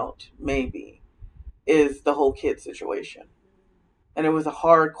pressure about, maybe, is the whole kid situation. And it was a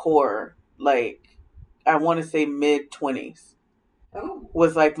hardcore, like, I want to say mid-20s. Oh.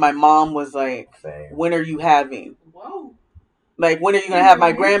 Was like, my mom was like, Same. when are you having? Whoa. Like, when are you going to have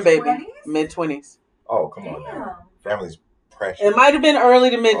my grandbaby? Mid-20s. Oh, come on now. Family's pressure. It might have been early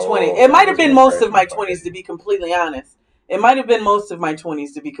to mid-20s. It might have been most of my 20s, to be completely honest. It might have been most of my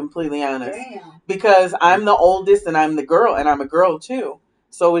 20s, to be completely honest. Damn. Because I'm the oldest and I'm the girl, and I'm a girl too.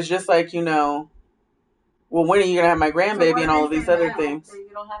 So it's just like, you know, well, when are you going to have my grandbaby and all of these other things? So you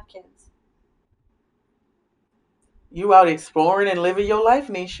don't have kids. You out exploring and living your life,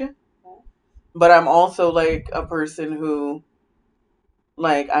 Nisha. But I'm also like a person who,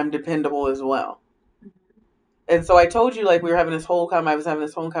 like, I'm dependable as well. And so I told you, like, I was having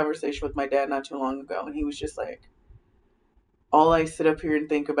this whole conversation with my dad not too long ago, and he was just like, all I sit up here and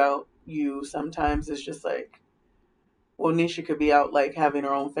think about you sometimes is just like, well, Nisha could be out, like, having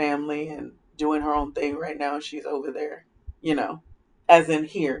her own family and doing her own thing right now. She's over there, you know, as in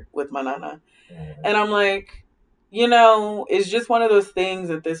here with my nana. And I'm like, you know, it's just one of those things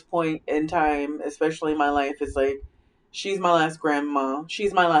at this point in time, especially in my life, is like, she's my last grandma.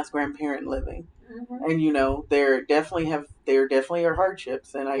 She's my last grandparent living. Mm-hmm. And, you know, there definitely are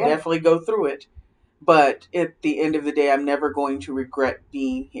hardships, and I definitely go through it. But at the end of the day, I'm never going to regret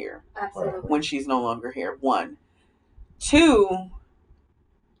being here. Absolutely. When she's no longer here. 1. 2,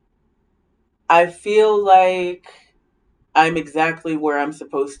 I feel like I'm exactly where I'm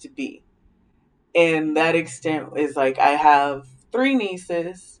supposed to be. And that extent is like, I have 3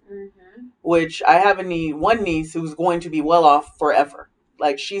 nieces, which I have one niece who's going to be well off forever.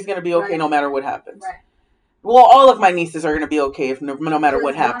 Like, she's going to be okay no matter what happens. Right. Well, all of my nieces are going to be okay if no matter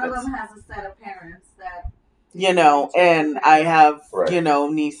what happens. One of them has a set of parents that, you know, and I have, you know,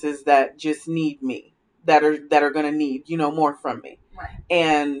 nieces that just need me, that are going to need, you know, more from me. Right.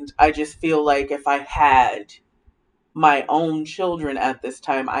 And I just feel like if I had my own children at this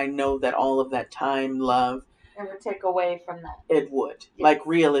time, I know that all of that time, love, it would take away from that. It would. Yes. Like,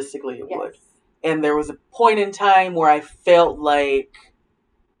 realistically, it would. And there was a point in time where I felt like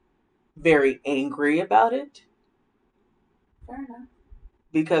very angry about it. Fair enough.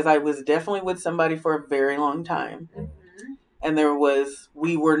 Because I was definitely with somebody for a very long time. Mm-hmm. And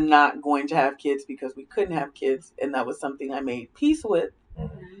we were not going to have kids because we couldn't have kids. And that was something I made peace with.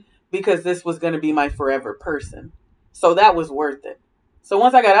 Mm-hmm. Because this was going to be my forever person. So that was worth it. So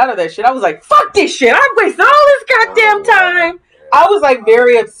once I got out of that shit, I was like, fuck this shit. I wasted all this goddamn time. I was like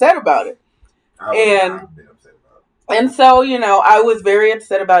very upset about it. And so, you know, I was very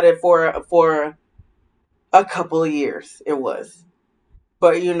upset about it for a couple of years. It was.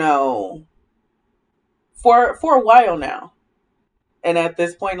 But, you know, for a while now. And at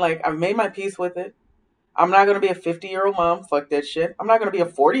this point, like, I've made my peace with it. I'm not going to be a 50-year-old mom. Fuck that shit. I'm not going to be a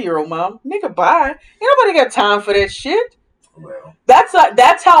 40-year-old mom. Nigga, bye. Ain't nobody got time for that shit. Well, that's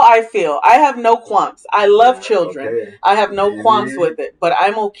how I feel. I have no qualms. I love children. Okay. I have no qualms with it, but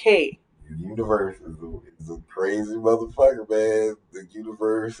I'm okay. The universe is a crazy motherfucker, man. The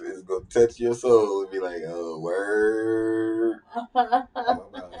universe is gonna touch your soul and be like, "Oh, word,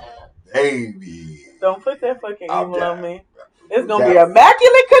 baby." Don't put that fucking evil on me. It's gonna be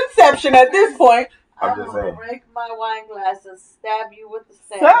immaculate conception at this point. I'm just saying. Break my wine glass and stab you with the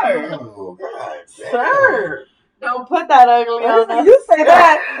sand. Sir, oh, God, sir. Don't put that ugly on us. You say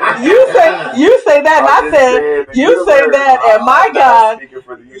that. You say that. And I said, you say that, and my God,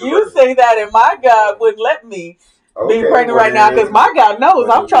 you say that, and my God wouldn't let me be pregnant right now because my God knows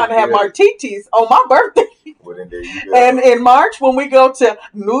I'm trying to have martinis on my birthday. Well, then there you go. And in March when we go to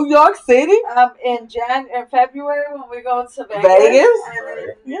New York City. In February when we go to Vegas. And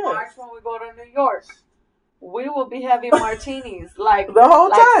in March when we go to New York. We will be having martinis like the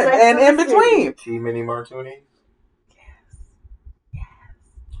whole time and in between. Too many martinis.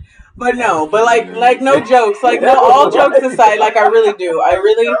 But no, but like no jokes, like no, all jokes aside, like I really do. I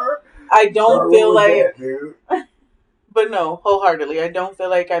don't feel like, but no, wholeheartedly, I don't feel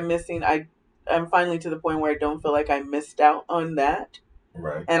like I'm missing. I'm finally to the point where I don't feel like I missed out on that.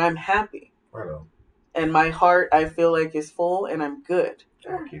 Right. And I'm happy. Right on. And my heart, I feel like, is full and I'm good.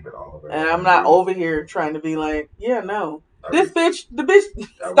 I'll keep it all over. And I'm not over here trying to be like, yeah, no. The bitch,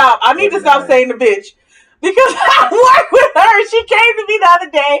 stop. I need to stop saying the bitch. Because I worked with her. She came to me the other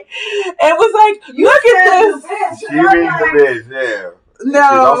day and was like, look at this. She means the bitch, yeah. No.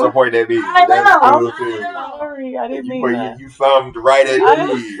 She's also pointing at me. I know. Cool I'm sorry. I didn't mean that. You thumbed right at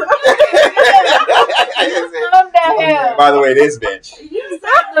me. You thumbed at him. By the way, this bitch. You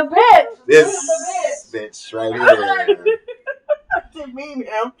said the bitch. This bitch right here. didn't mean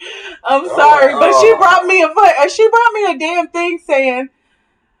him. I'm sorry, but she brought me a damn thing saying,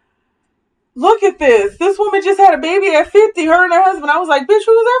 "Look at this. This woman just had a baby at 50. Her and her husband." I was like, "Bitch,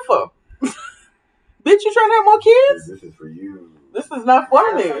 who was that for? Bitch, you trying to have more kids? This is for you. This is not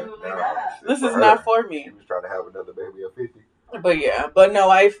for me. This is not for me." She was trying to have another baby at 50. But yeah, but no,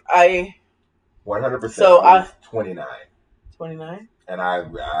 I 100%. So I was 29. 29. And I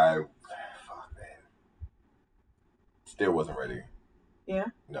fuck man, still wasn't ready. Yeah.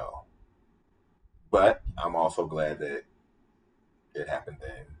 No. But I'm also glad that it happened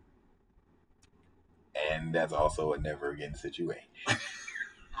then. And that's also a never again situation.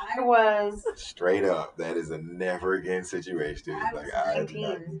 I was straight up. That is a never again situation. I was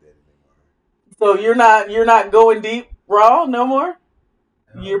 19. So you're not going deep raw no more.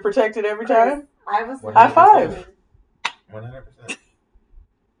 No. You're protected every time. I was 100%. High five. 100%.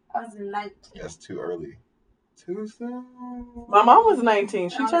 I was 19. That's too early. Too soon. My mom was 19.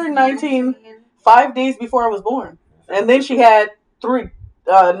 She turned 19 5 days before I was born, and then she had a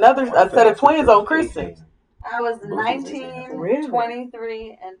set of twins on Christmas. I was 19, really?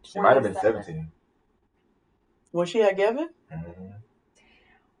 23, and 27. She might have been 17. When she had Gavin? Mm-hmm.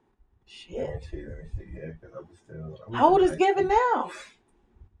 Shit. Let me see. Yeah, because I was still. How old is Gavin now?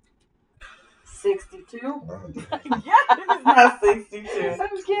 62. Yeah, it's not 62.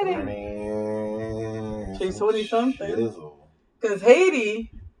 I'm kidding. She's 20 something. Because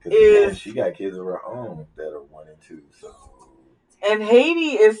Haiti is. She got kids of her own that are 1 and 2. So. And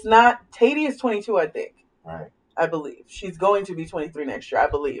Haiti is not. Haiti is 22, I think. Right. I believe. She's going to be 23 next year, I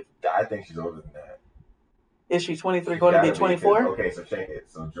believe. I think she's older than that. Is she 23 going to be 24? Okay, so check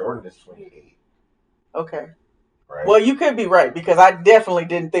it. So Jordan is 28. Okay. Right. Well, you could be right because I definitely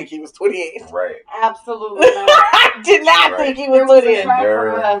didn't think he was 28. Right. Absolutely not. I did not think he was 28.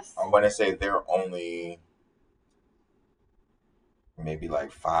 I'm going to say they're only maybe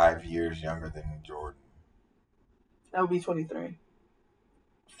like 5 years younger than Jordan. That would be 23.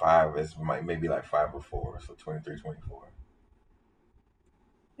 5 is maybe like 5 or 4, so 23, 24.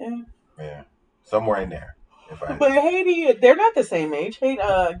 Yeah, somewhere in there. But Haiti, they're not the same age.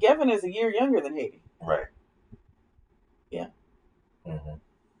 Gavin is a year younger than Haiti. Right. Yeah. Mm-hmm.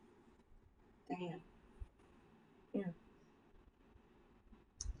 Damn. Yeah.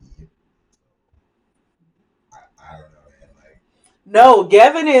 I don't know, man. Like. No,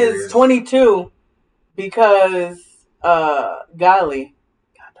 Gavin is 22 because Golly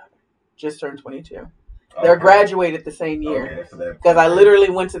just turned 22. They're graduated the same year. Because I literally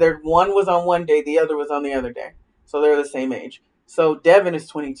went to their, one was on one day, the other was on the other day. So they're the same age. So Devin is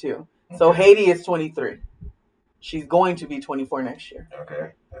 22. Okay. So Haiti is 23. She's going to be 24 next year.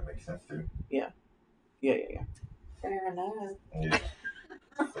 Okay. That makes sense too. Yeah. Fair enough. Yeah.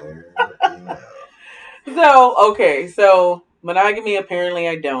 Fair enough. So monogamy, apparently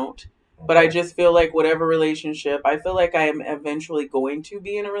I don't. But I just feel like whatever relationship, I feel like I am eventually going to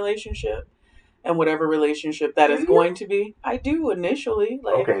be in a relationship. And whatever relationship that is going to be, I do initially.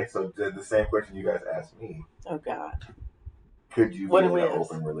 Like, okay, so the same question you guys asked me. Oh, God. Could you be in an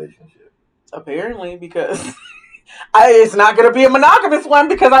open relationship? Apparently, because it's not going to be a monogamous one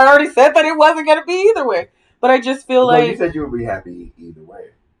because I already said that it wasn't going to be either way. But I just feel like... you said you would be happy either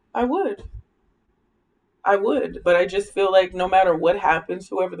way. I would. But I just feel like no matter what happens,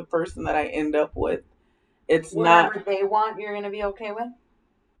 whoever the person that I end up with, it's not... Whatever they want, you're going to be okay with?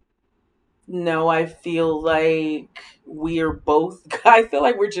 No, I feel like we're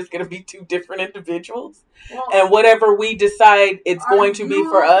just going to be two different individuals. Well, and whatever we decide it's going to be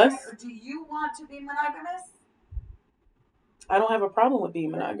for us. Do you want to be monogamous? I don't have a problem with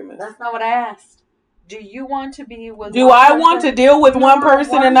being monogamous. That's not what I asked. Do you want to be with Do I want to deal with one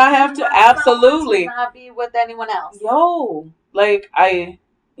person and not have to? Absolutely. Not be with anyone else. Yo, like I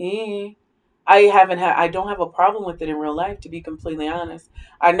don't have a problem with it in real life, to be completely honest.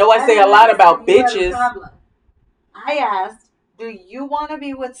 I know I say a lot about bitches. I asked, do you want to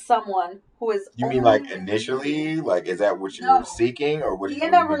be with someone who is... You mean like initially? Like, is that what you were seeking? Or what?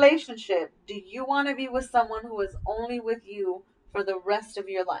 In a relationship, do you want to be with someone who is only with you for the rest of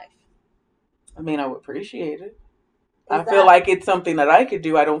your life? I mean, I would appreciate it. I feel like it's something that I could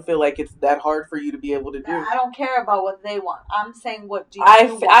do. I don't feel like it's that hard for you to be able to do. I don't care about what they want. I'm saying, what do you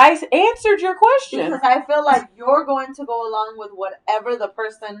want? I answered your question. Because I feel like you're going to go along with whatever the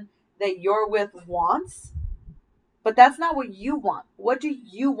person that you're with wants. But that's not what you want. What do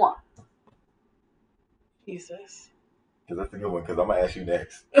you want? Jesus. Because that's a good one. Because I'm going to ask you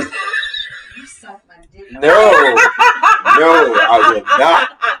next. You suck my dick. No, I will not.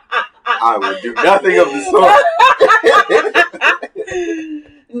 I would do nothing of the sort.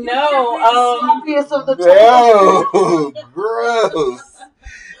 No, no, gross.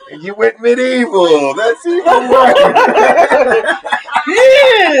 And you went medieval. That's even worse.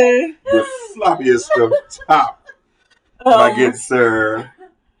 The sloppiest of top, my good sir.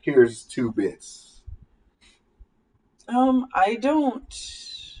 Here's 2 bits. I don't.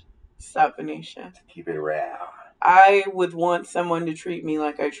 Stop, Venetia. Keep it real. I would want someone to treat me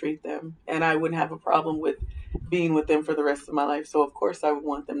like I treat them, and I wouldn't have a problem with being with them for the rest of my life. So, of course, I would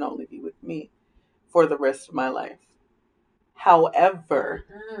want them to only be with me for the rest of my life. However,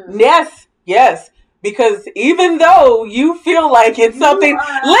 yes, because even though you feel like it's something,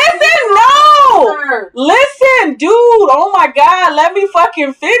 listen, dude, oh my God, let me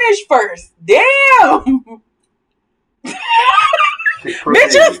fucking finish first. Damn.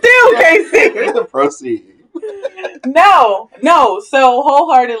 Bitch, you still can't see. Proceed. No. So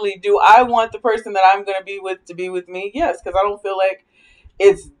wholeheartedly, do I want the person that I'm going to be with to be with me? Yes, because I don't feel like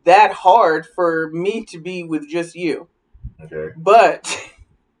it's that hard for me to be with just you. Okay. But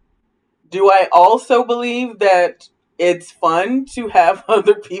do I also believe that it's fun to have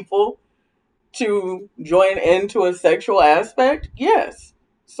other people to join into a sexual aspect? Yes.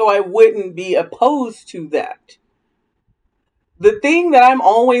 So I wouldn't be opposed to that. The thing that I'm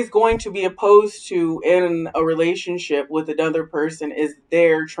always going to be opposed to in a relationship with another person is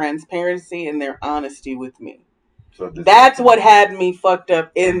their transparency and their honesty with me. So that's what had me fucked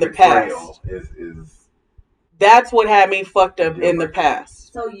up in the past. That's what had me fucked up in the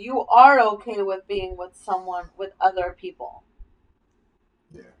past. So you are okay with being with someone with other people?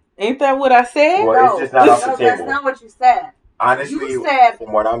 Yeah. Ain't that what I said? Well, it's just not off the table. That's not what you said. Honestly, you said,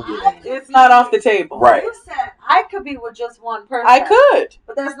 from what I'm getting, it's not off the table. Right. You said I could be with just one person. I could.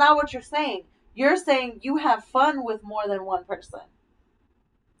 But that's not what you're saying. You're saying you have fun with more than one person.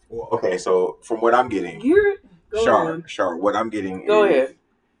 Well, okay, so from what I'm getting, Char, what I'm getting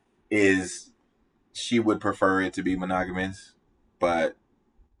is she would prefer it to be monogamous, but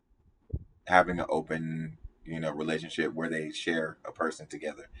having an open, relationship where they share a person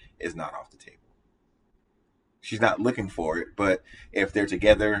together is not off the table. She's not looking for it, but if they're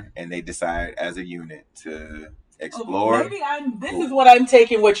together and they decide as a unit to explore, this is what I'm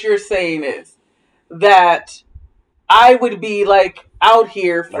taking. What you're saying is that I would be like out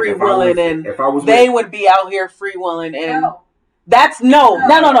here free willing, and they would be out here free willing, and that's no.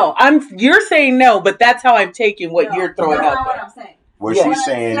 You're saying no, but that's how I'm taking what you're throwing out there. What I'm saying. What she's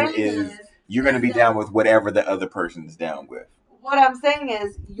saying is you're going to be down with whatever the other person's down with. What I'm saying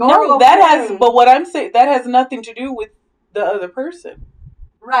is but what I'm saying, that has nothing to do with the other person.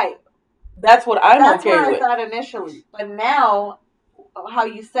 Right. That's what I'm okay with. That's what I thought initially. But now, how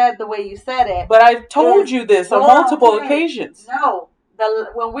you said the way you said it. But I've told you this on multiple occasions. No.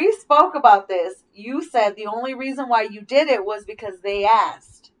 When we spoke about this, you said the only reason why you did it was because they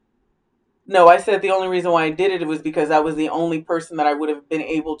asked. No, I said the only reason why I did it was because I was the only person that I would have been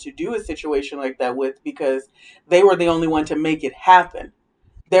able to do a situation like that with, because they were the only one to make it happen.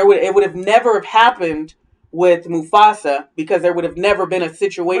 It would have never have happened with Mufasa, because there would have never been a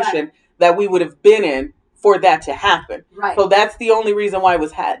situation that we would have been in for that to happen. Right. So that's the only reason why it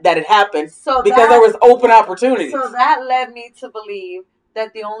was that it happened, because there was open opportunity. So that led me to believe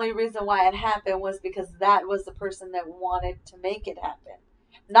that the only reason why it happened was because that was the person that wanted to make it happen.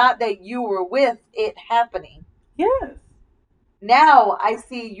 Not that you were with it happening. Yes. Now I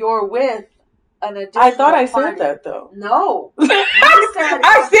see you're with an additional I thought I said that, though. No. You said,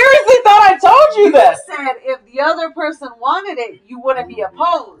 I seriously thought I told you that. You said if the other person wanted it, you wouldn't be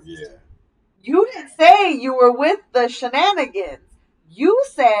opposed. Yeah. You didn't say you were with the shenanigans. You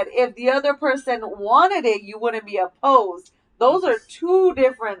said if the other person wanted it, you wouldn't be opposed. Those are two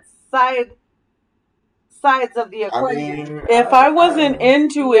different sides of the equation. If I wasn't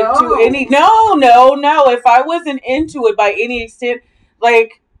into it if I wasn't into it by any extent,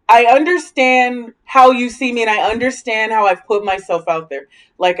 like, I understand how you see me and I understand how I've put myself out there.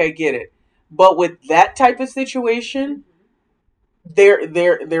 Like, I get it. But with that type of situation, there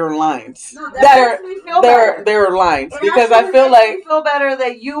are lines. No, that makes me feel better. There are lines, because I feel like me feel better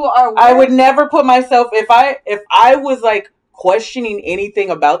that you are. I would never put myself, if I was like questioning anything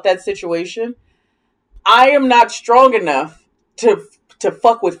about that situation, I am not strong enough to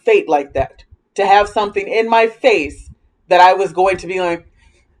fuck with fate like that. To have something in my face that I was going to be like,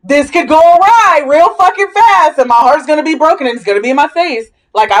 this could go awry real fucking fast, and my heart's gonna be broken, and it's gonna be in my face.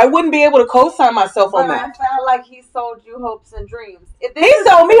 Like, I wouldn't be able to co-sign myself on that. I felt like he sold you hopes and dreams. He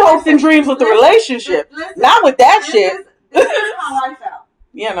sold me hopes and dreams with the relationship, not with that shit. This is how I felt.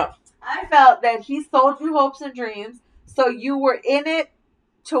 Yeah, no. I felt that he sold you hopes and dreams, so you were in it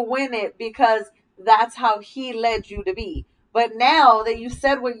to win it because that's how he led you to be. But now that you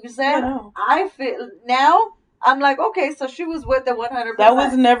said what you said, I feel now I'm like, okay, so she was with it 100%.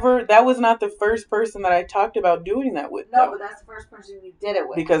 That was not the first person that I talked about doing that with. No, but that's the first person you did it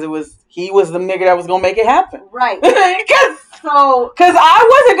with. Because he was the nigga that was gonna make it happen. Right. Because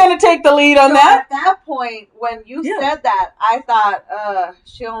I wasn't gonna take the lead on that. At that point, when you said that, I thought,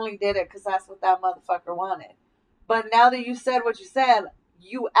 she only did it because that's what that motherfucker wanted. But now that you said what you said,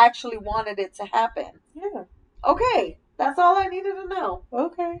 you actually wanted it to happen. Yeah. Okay. That's all I needed to know.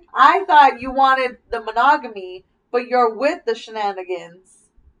 Okay. I thought you wanted the monogamy, but you're with the shenanigans.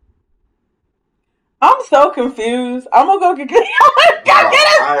 I'm so confused. I'm gonna go get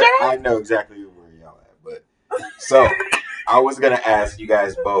I know exactly where y'all at, but so I was gonna ask you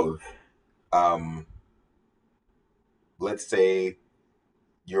guys both. Let's say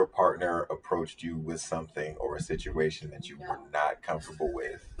your partner approached you with something or a situation that you were not comfortable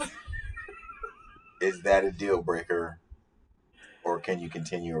with. Is that a deal breaker, or can you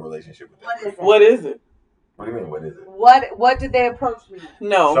continue a relationship with that? What is it? What do you mean? What is it? What did they approach me?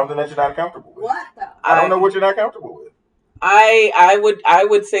 No, something that you're not comfortable with. What though? I don't know what you're not comfortable with. I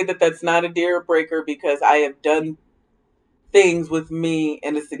would say that that's not a deal breaker because I have done things with me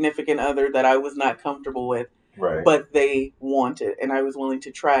and a significant other that I was not comfortable with. Right. But they wanted, and I was willing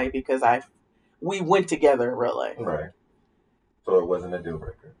to try because we went together in real life. Right. So it wasn't a deal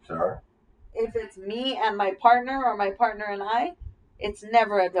breaker. Sure. If it's me and my partner or my partner and I, it's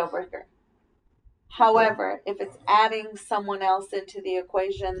never a deal breaker. However, if it's adding someone else into the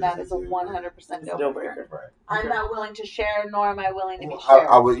equation, that is a 100% deal breaker. Right. I'm not willing to share, nor am I willing to be shared.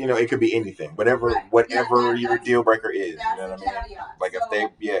 I would, it could be anything, whatever your deal breaker is. You know what I mean? Caveat. Like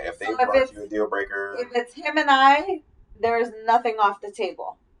if they brought you a deal breaker. If it's him and I, there is nothing off the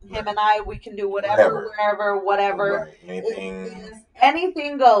table. Him and I, we can do whatever. Wherever, whatever. Right.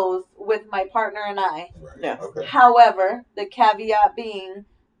 Anything goes with my partner and I. Right. Yeah. Okay. However, the caveat being,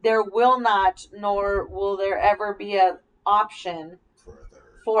 there will not, nor will there ever be an option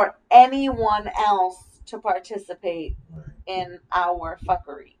for anyone else to participate in our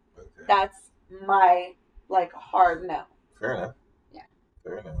fuckery. Okay. That's my hard no. Fair enough. Yeah.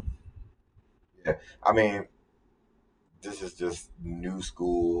 Fair enough. Yeah. I mean, this is just new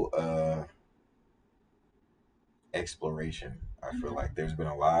school exploration. I feel like there's been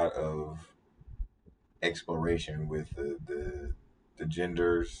a lot of exploration with the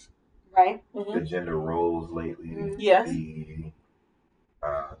genders, right? The gender roles lately. Mm-hmm. Yes. The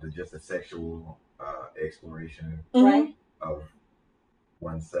just a sexual exploration right of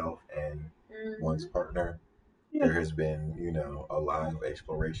oneself and one's partner. Yeah. There has been, a lot of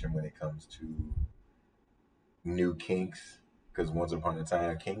exploration when it comes to new kinks. Because once upon a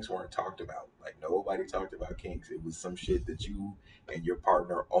time, kinks weren't talked about. Like, nobody talked about kinks. It was some shit that you and your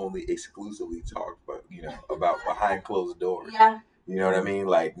partner only exclusively talked about, about behind closed doors. Yeah. You know what I mean?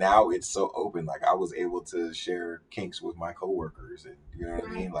 Like, now it's so open. Like, I was able to share kinks with my coworkers, and you know what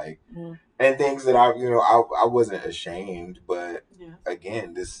I mean? Like, and things that I wasn't ashamed, but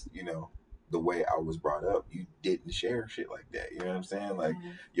again, this, the way I was brought up, you didn't share shit like that. You know what I'm saying? Like,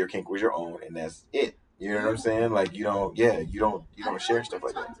 your kink was your own, and that's it. You know what I'm saying? Like, you don't share stuff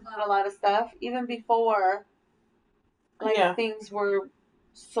like that. Talked about a lot of stuff even before, things were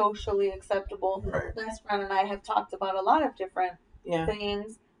socially acceptable. Right. Best friend and I have talked about a lot of different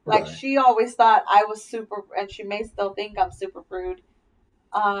things. Like, she always thought I was super, and she may still think I'm super prude.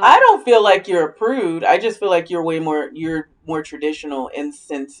 I don't feel like you're a prude. I just feel like you're more traditional in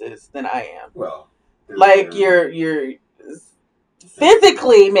senses than I am. Well, you're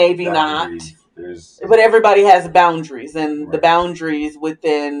physically maybe not. But everybody has boundaries, and the boundaries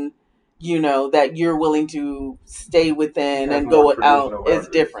within, that you're willing to stay within and go out is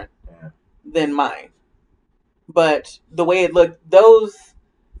different than mine. But the way the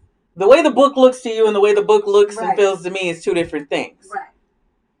way the book looks to you and the way the book looks and feels to me is two different things. Right.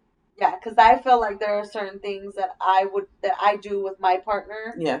 Yeah, because I feel like there are certain things that I do with my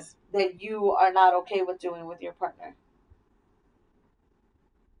partner. Yes. That you are not okay with doing with your partner.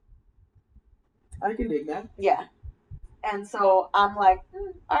 I can dig that. Yeah. And so I'm like,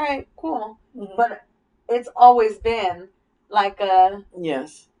 all right, cool. Mm-hmm. But it's always been like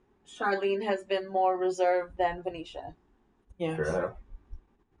yes. Charlene has been more reserved than Venetia. Yes. Fair.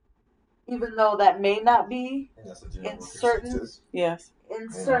 Even though that may not be in certain yes.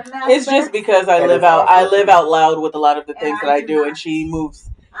 In certain aspects. It's just because I live out loud with a lot of the things that I do, and she moves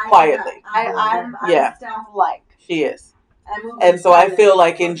quietly. I'm stealth-like. She is. And so I feel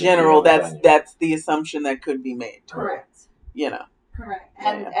like in general that's the assumption that could be made. Correct. Correct.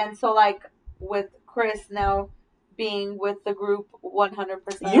 And so like with Chris now, being with the group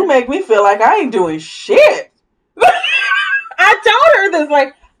 100%. You make me feel like I ain't doing shit. I told her this,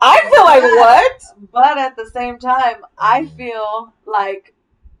 like, I feel like what? But at the same time, I feel like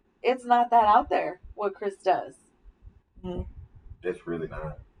it's not that out there what Chris does. It's really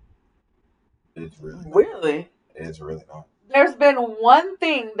not. It's really not. Really? It's really not. There's been one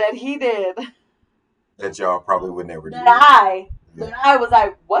thing that he did that y'all probably would never do. That I was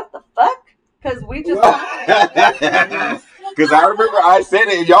like, what the fuck? Because we just because I remember I said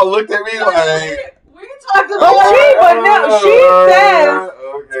it and y'all looked at me like we talked about it. But no, she says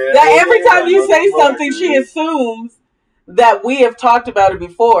that every time you say something, she assumes that we have talked about it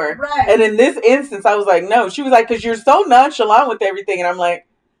before. Right. And in this instance, I was like, no. She was like, because you're so nonchalant with everything. And I'm like,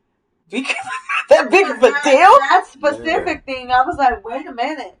 because that big of a deal? That specific thing, I was like, wait a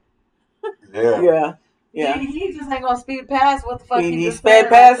minute. Yeah. Yeah. He just ain't gonna speed past what the fuck he just sped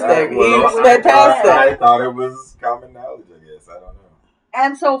past that. He sped past that. I thought it was common knowledge, I guess. I don't know.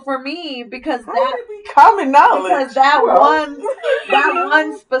 And so for me, because How would it be common knowledge? Because that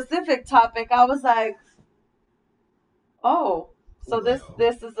one specific topic, I was like, oh, so this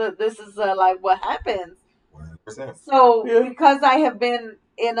is like what happens. 100%. So because I have been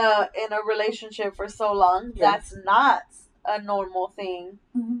in a relationship for so long, that's not a normal thing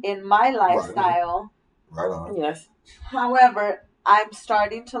in my lifestyle. Right on. Yes. However, I'm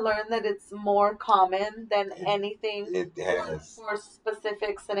starting to learn that it's more common than anything for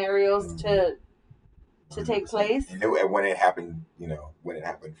specific scenarios to take place. And when it happened,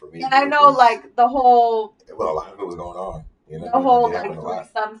 for me. And I know, like, the whole... Well, a lot of it was going on. The whole, like,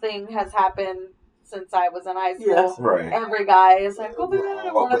 threesome has happened since I was in high school. Yes. Right. Every guy is like, oh my God,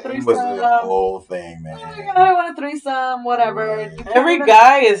 I want a threesome. It was the whole thing, man. Oh my God, I want a threesome, whatever. Right. Every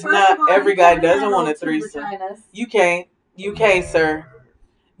guy is not... Every guy doesn't want a threesome. You can't. You can't, sir.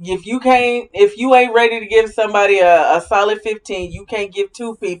 If you ain't ready to give somebody a solid 15, you can't give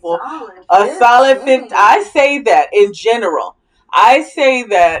two people a solid 15. I say that in general.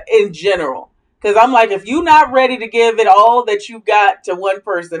 Because I'm like, if you're not ready to give it all that you got to one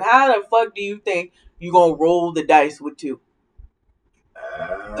person, how the fuck do you think you're going to roll the dice with two?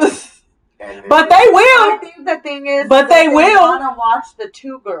 But they will. I think the thing is, but they will want to watch the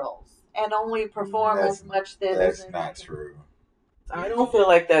two girls and only perform as much as that's not true. I don't feel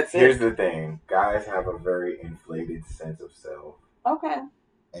like that's Here's the thing. Guys have a very inflated sense of self. Okay.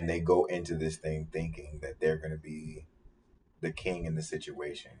 And they go into this thing thinking that they're going to be the king in the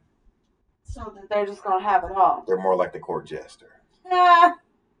situation. So that they're just going to have it all. They're more like the court jester. Yeah.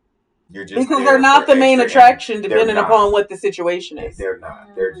 You're just because they're not the main attraction depending upon what the situation is. They're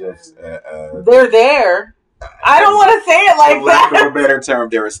not. They're just... they're there. I don't want to say it like that. For lack of a better term,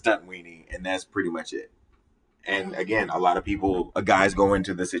 they're a stunt weenie. And that's pretty much it. And again, a lot of people, guys go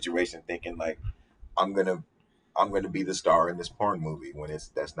into the situation thinking like, I'm gonna be the star in this porn movie when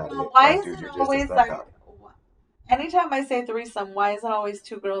that's not it. Why is it always like? Anytime I say threesome, why is it always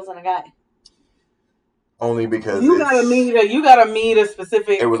two girls and a guy? Only because you gotta meet a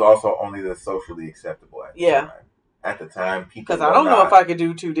specific. It was also only the socially acceptable at the time. At the time, people. Because I don't know if I could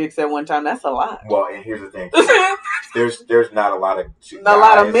do two dicks at one time. That's a lot. Well, and here's the thing. there's not a lot of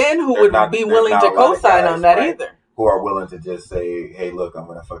men who would be willing to co-sign on that either. Who are willing to just say, "Hey, look, I'm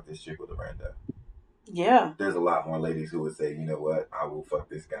gonna fuck this chick with a rando." Yeah. There's a lot more ladies who would say, "You know what? I will fuck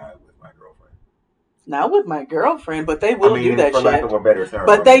this guy with my girlfriend." Not with my girlfriend, but they will do that for shit. Lack of a better term,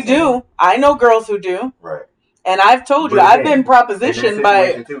 but they do. I know girls who do. Right. And I've told you, I've been propositioned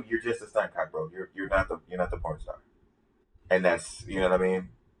by. Too, you're just a stunt cock, bro. You're not the porn star. And that's, you know what I mean?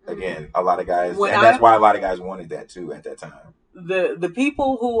 Again, a lot of guys, that's why a lot of guys wanted that too at that time. The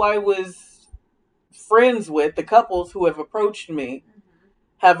people who I was friends with, the couples who have approached me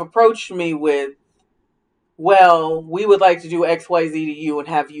with, well, we would like to do XYZ to you and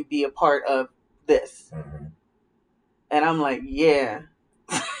have you be a part of this. Mm-hmm. And I'm like, yeah.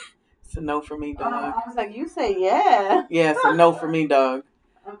 It's a no for me, dog. I was like, you say yeah. Yeah, it's a no for me, dog.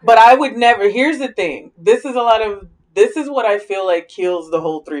 Okay. But I would never, here's the thing. This is what I feel like kills the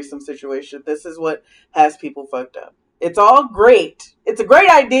whole threesome situation. This is what has people fucked up. It's all great. It's a great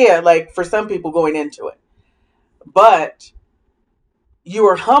idea, like, for some people going into it. But you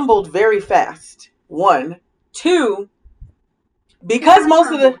are humbled very fast. 1. 2, because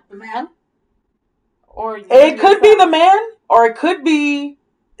most of the man? Or it could be the man, or it could be,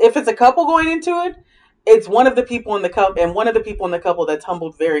 if it's a couple going into it, it's one of the people in the couple, and one of the people in the couple that's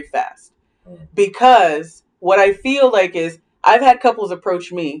humbled very fast. Because what I feel like is, I've had couples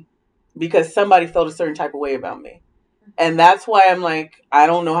approach me because somebody felt a certain type of way about me. And that's why I'm like, I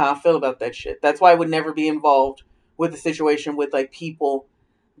don't know how I feel about that shit. That's why I would never be involved with a situation with like people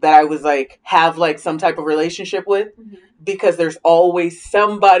that I was like, have like some type of relationship with, because there's always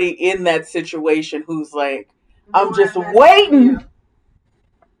somebody in that situation who's like, I'm just waiting.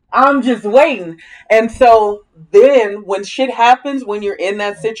 I'm just waiting. And so then when shit happens, when you're in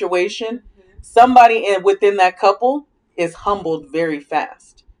that situation, somebody within that couple is humbled very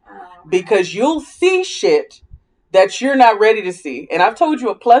fast. Because you'll see shit that you're not ready to see. And I've told you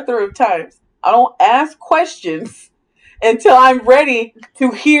a plethora of times, I don't ask questions until I'm ready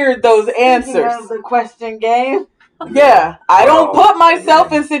to hear those answers. Of the question game. Yeah, I don't put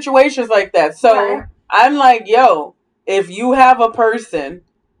myself in situations like that. So I'm like, yo, if you have a person,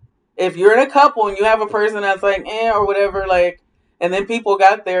 if you're in a couple and you have a person that's like, or whatever, like, and then people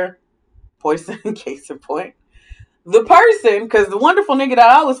got their poison, case in point. The person, because the wonderful nigga that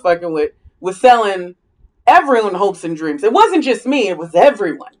I was fucking with was selling everyone hopes and dreams. It wasn't just me, it was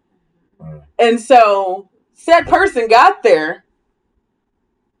everyone. And so said person got there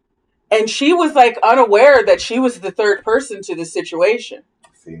and she was like unaware that she was the third person to the situation.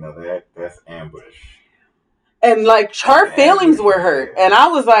 See, now that's ambush. And like her feelings were hurt. And I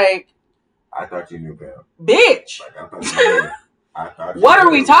was like, I thought you knew, Pam. Bitch. Like, I thought you knew. What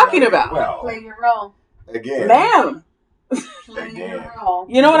are we talking about? Well, play your role. Again. Ma'am. Play your role.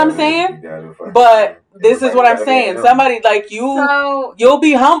 You know what I'm saying? But this is what I'm saying. Somebody like you, you'll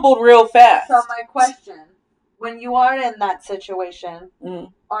be humbled real fast. So my question, when you are in that situation,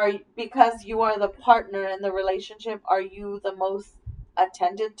 because you are the partner in the relationship, are you the most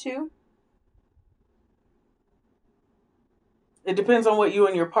attended to? It depends on what you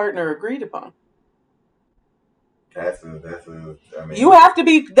and your partner agreed upon. I mean, you have to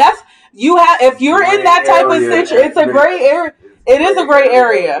be. If you're in that type of situation, it's a gray area. It is a gray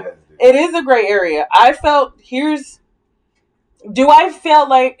area. It is a gray area. I felt do I feel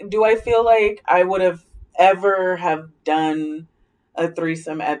like I would have ever have done a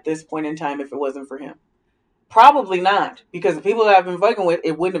threesome at this point in time if it wasn't for him? Probably not, because the people that I've been fucking with,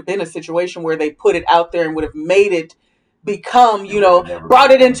 it wouldn't have been a situation where they put it out there and would have made it become,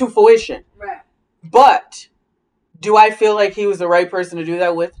 brought it into fruition. Right. But do I feel like he was the right person to do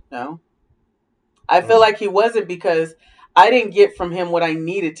that with? No. I feel like he wasn't, because I didn't get from him what I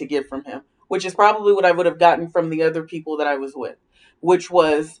needed to get from him, which is probably what I would have gotten from the other people that I was with, which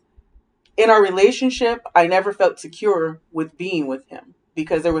was in our relationship, I never felt secure with being with him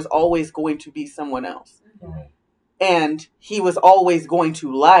because there was always going to be someone else. Mm-hmm. And he was always going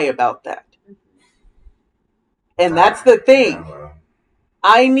to lie about that. And that's the thing.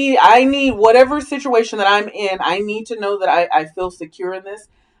 I need whatever situation that I'm in, I need to know that I feel secure in this.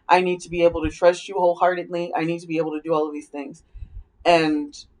 I need to be able to trust you wholeheartedly. I need to be able to do all of these things.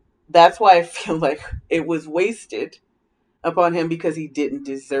 And that's why I feel like it was wasted upon him, because he didn't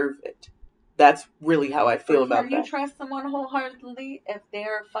deserve it. That's really how I feel about that. Can you trust someone wholeheartedly if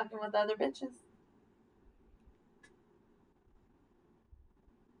they're fucking with other bitches?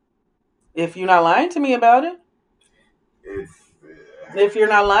 If you're not lying to me about it. If you're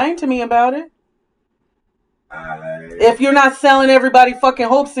not lying to me about it. If you're not selling everybody fucking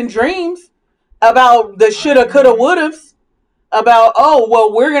hopes and dreams about the shoulda, coulda, wouldas, about, oh,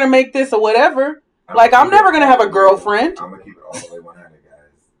 well, we're going to make this or whatever. Like, I'm never going to have a girlfriend. I'm going to keep it all the way 100,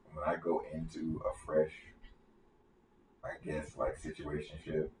 guys. When I go into a fresh, I guess, like,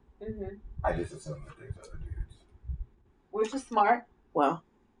 situationship, I just assume that there's other dudes. Which is smart. Well.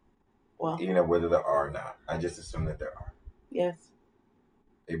 Whether there are or not, I just assume that there are. Yes.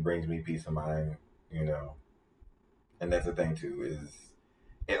 It brings me peace of mind, And that's the thing, too, is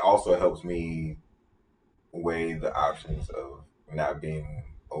it also helps me weigh the options of not being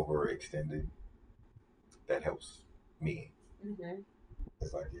overextended. That helps me. Mm-hmm.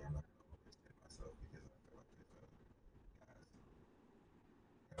 It's like, I'm not going to overextend myself because I feel like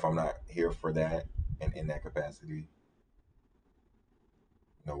if I'm not here for that and in that capacity,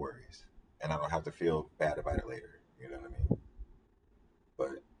 no worries. And I don't have to feel bad about it later. You know what I mean?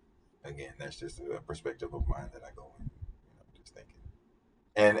 But again, that's just a perspective of mine that I go in, just thinking.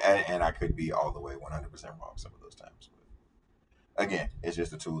 And I could be all the way 100% wrong some of those times. But again, it's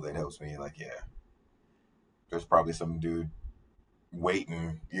just a tool that helps me. Like, there's probably some dude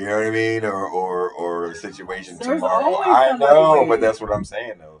waiting, you know what I mean? Or a situation tomorrow. I know, waiting. But that's what I'm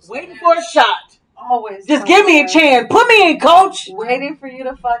saying, though. So. Waiting for a shot. Always. Just give me a chance. Put me in, coach. Waiting for you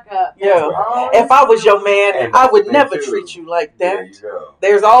to fuck up. Yeah. If I was your man, I would never treat you like that. There you go.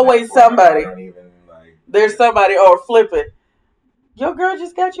 There's always somebody. There's somebody, or flip it. Your girl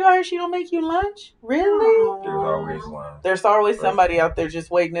just got you out here. She don't make you lunch? Really? There's always one. There's always somebody out there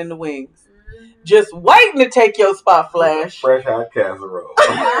just waiting in the wings. Just waiting to take your spot, Flash. Fresh hot casserole.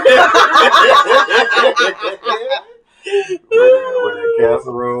 with a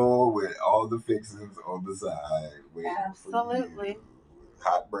casserole with all the fixings on the side, waiting Absolutely. for you.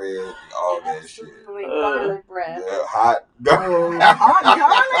 Hot bread, all that shit. Garlic bread. Hot garlic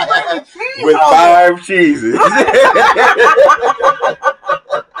cheese with 5 cheeses.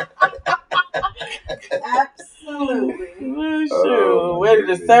 Absolutely. Sure. Ready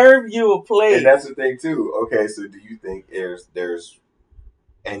to serve you a plate. And that's the thing too. Okay, so do you think there's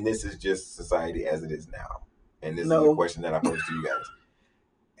and this is just society as it is now. And this is a question that I pose to you guys.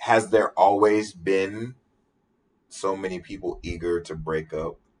 Has there always been so many people eager to break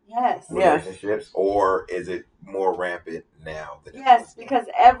up relationships, or is it more rampant now than it was then? Because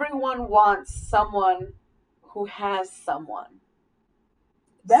everyone wants someone who has someone.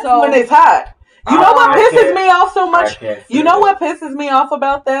 That's when it's hot. You know what pisses me off so much? You know what pisses me off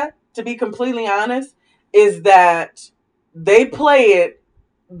about that, to be completely honest, is that they play it,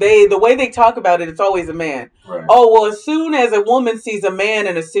 the way they talk about it, it's always a man. Right. Oh, well, as soon as a woman sees a man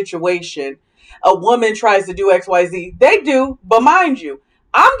in a situation, a woman tries to do XYZ. They do, but mind you,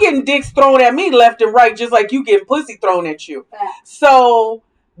 I'm getting dicks thrown at me left and right, just like you getting pussy thrown at you. So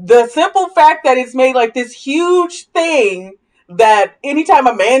the simple fact that it's made like this huge thing that anytime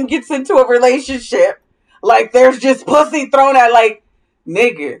a man gets into a relationship, like there's just pussy thrown at, like,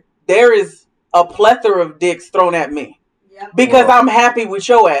 nigga, there is a plethora of dicks thrown at me. Because I'm happy with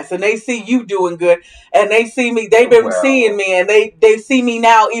your ass, and they see you doing good, and they see me. They've been seeing me, and they see me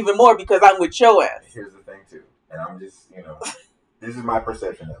now even more because I'm with your ass. Here's the thing too, and I'm just this is my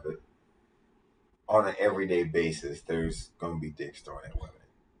perception of it. On an everyday basis, there's gonna be dicks thrown at women.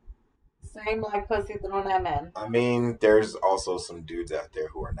 Same like pussy thrown at men. I mean, there's also some dudes out there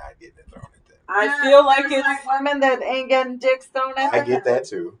who are not getting it thrown at them. I feel like it's like women that ain't getting dicks thrown at them. I get that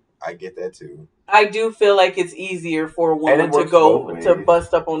too. I do feel like it's easier for a woman to go to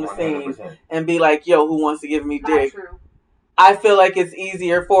bust up on the 100%. Scene and be like, yo, who wants to give me dick? True. I feel like it's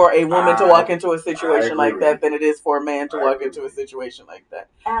easier for a woman to walk into a situation like that than it is for a man to walk into a situation like that.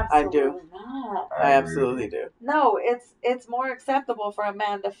 Absolutely I do. Not. I absolutely do. No, it's more acceptable for a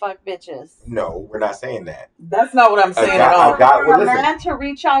man to fuck bitches. No, we're not saying that. That's not what I'm saying at all. For a man to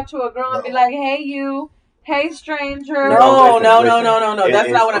reach out to a girl and be like, hey, you. Hey, stranger. No.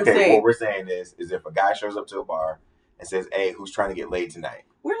 That's not what I'm saying. What we're saying is if a guy shows up to a bar and says, hey, who's trying to get laid tonight?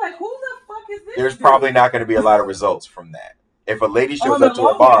 We're like, who the fuck is this? There's probably not going to be a lot of results from that. If a lady shows up to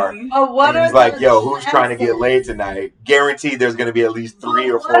a bar and he's like, yo, who's trying to get laid tonight? Guaranteed there's going to be at least 3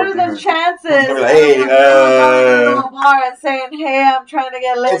 or 4 dudes. What are the chances of going to a bar and saying, hey, I'm trying to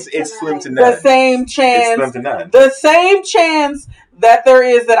get laid It's slim to none. The same chance. It's slim to none. The same chance that there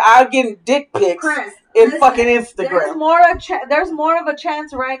is that I'm getting dick pics in fucking Instagram. There's more of a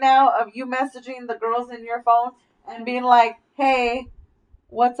chance right now of you messaging the girls in your phone and being like, hey,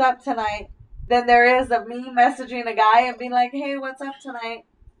 what's up tonight? Than there is of me messaging a guy and being like, hey, what's up tonight?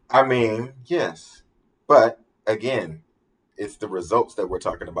 I mean, yes. But, again, it's the results that we're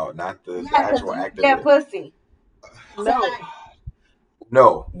talking about, not the actual act of it. Yeah, pussy.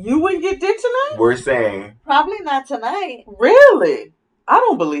 No. You wouldn't get dick tonight? We're saying... Probably not tonight. Really? I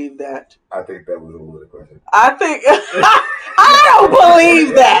don't believe that. I think that was a little question. I don't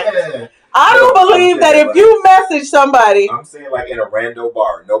believe that. I don't believe that if you message somebody. I'm saying like in a rando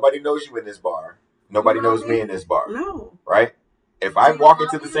bar. Nobody knows you in this bar. Nobody knows me in this bar. No. Right? If I walk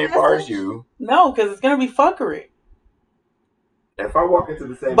into the same bar as you. No, because it's going to be fuckery. If I walk into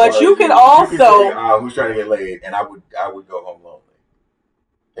the same bar as you, can also. You can say, who's trying to get laid? And I would go home lonely.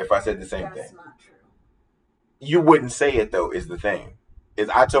 If I said the same thing. That's not true. You wouldn't say it though, is the thing.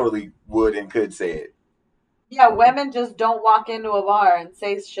 I totally would and could say it. Yeah, women just don't walk into a bar and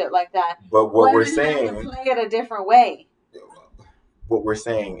say shit like that. But what we're saying, have to play it a different way. What we're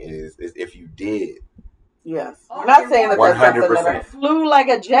saying is if you did, yes, we're not saying that 100% flew like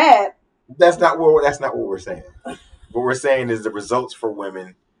a jet. That's not what we're saying. What we're saying is the results for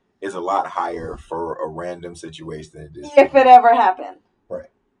women is a lot higher for a random situation than it is if it ever happened.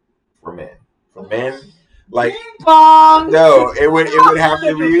 Right. For men. Like no, it would have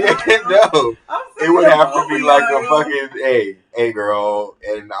to be no. It would have to be like a fucking hey girl,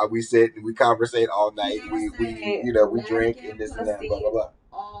 and we sit and we conversate all night. We drink and this and that, blah blah blah.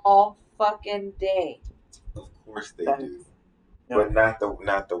 All fucking day. Of course they do, but not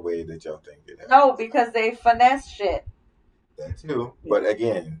the way that y'all think it happens. No, because they finesse shit. That too, but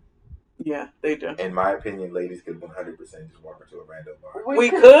again. Yeah, they do. In my opinion, ladies could 100% just walk into a random bar. We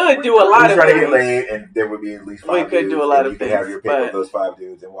could do a lot of things. Try to get laid, and there would be at least 5 dudes. We could do a lot of things. You could have your pick of those 5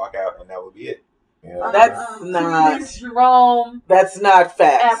 dudes and walk out, and that would be it. That's not. Jerome. That's not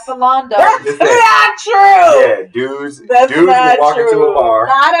facts. At Philando. That's not true. Yeah, dudes. That's dudes not will walk true. into a bar.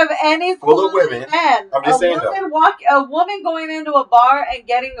 Not of any full of women. Men. I'm just saying a woman going into a bar and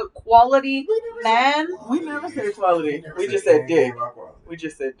getting a quality man. We never said quality. We just said dick. We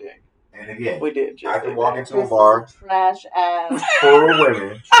just said dick. And again, we did. I can walk into a bar trash ass full of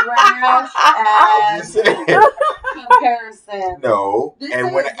women. Trash ass comparison. No, this and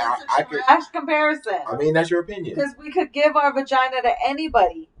is, when I could trash comparison. I mean, that's your opinion. Because we could give our vagina to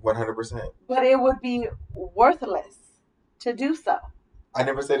anybody. 100%. But it would be worthless to do so. I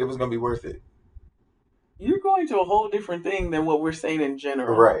never said it was going to be worth it. You're going to a whole different thing than what we're saying in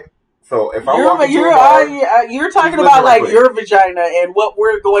general. Right. So if I walk into a bar, you're talking about like your vagina and what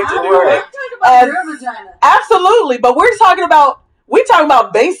we're going to do. I'm talking about your vagina. Absolutely, but we're talking about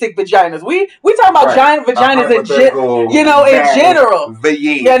basic vaginas. We talking about giant vaginas in general.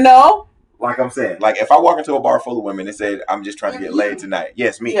 You know. Like I'm saying, like if I walk into a bar full of women and said, "I'm just trying to get laid tonight,"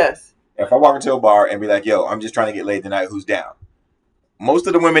 yes, me. Yes. If I walk into a bar and be like, "Yo, I'm just trying to get laid tonight," who's down? Most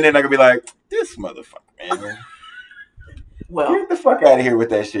of the women in there gonna be like, "This motherfucker, man." Well, get the fuck out of here with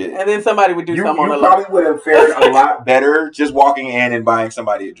that shit. And then somebody would do something on the You probably would have fared a lot better just walking in and buying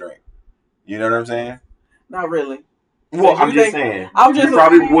somebody a drink. You know what I'm saying? Not really. Well, I'm just saying. You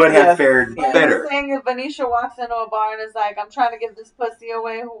probably would have fared better. I'm saying if Venetia walks into a bar and is like, "I'm trying to give this pussy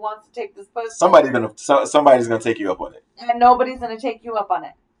away. Who wants to take this pussy?" Somebody's gonna take you up on it. And nobody's gonna take you up on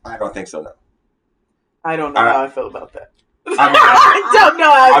it. I don't think so. No. I don't know how I feel about that. I don't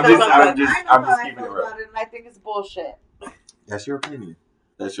know how I feel about that. I'm just keeping it real. And I think it's bullshit. That's your opinion.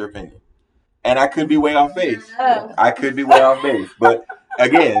 And I could be way off base. But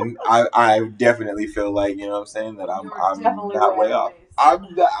again, I definitely feel like, you know what I'm saying, that I'm not way off. I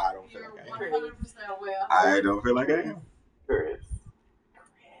don't feel like I am. 100% way off. I don't feel like I am.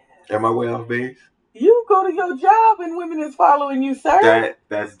 Am I way off base? You go to your job and women is following you, sir.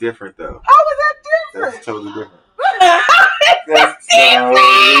 That's different though. How is that different? That's totally different. That's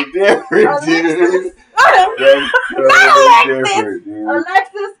totally different, dude. That's totally different, dude.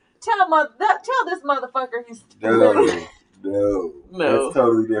 Alexis, tell this motherfucker he's stupid. No. That's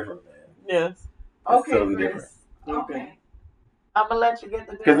totally different, man. Yes. That's totally different. Okay. I'm gonna let you get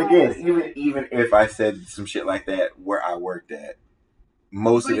the. Because again, even if I said some shit like that where I worked at,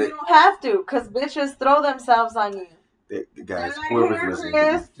 most of it. You don't have to, because bitches throw themselves on you. The guys, whoever's listening to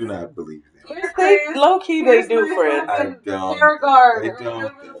this, do not believe that. Low key, they do, friend. I don't. Hair guard. I don't.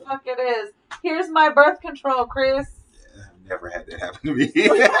 Whatever the fuck it is. Here's my birth control, Chris. Yeah, I've never had that happen to me.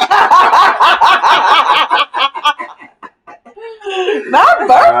 Not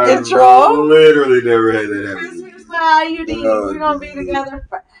birth control. Literally never had that happen to me. Here's my IUD. We're gonna be together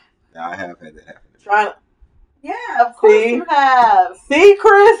forever. I have had that happen. Yeah, of course you have. See,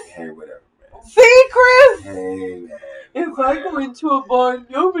 Chris? Hey, whatever, man. See, Chris? Hey, man. If I go into a bar,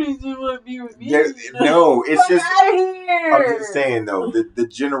 nobody's gonna want to be with me. No, it's just. Out of here. I'm just saying though, the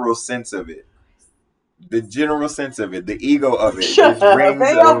general sense of it, the ego of it, Shut up, rings.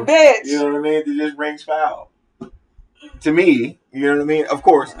 Bitch. You know what I mean? It just rings foul. To me, you know what I mean? Of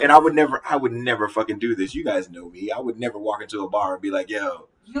course, and I would never fucking do this. You guys know me. I would never walk into a bar and be like, "Yo,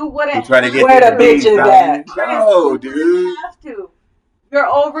 you wouldn't trying to get where the bitch is at." No, dude. You have to. You're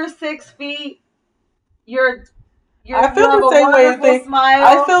over 6 feet. You're I feel the same way. Smile.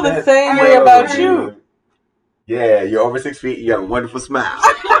 I feel the same way about you. Yeah, you're over 6 feet. You have a wonderful smile.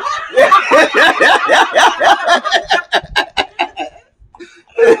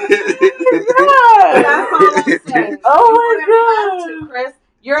 Oh my God, Chris,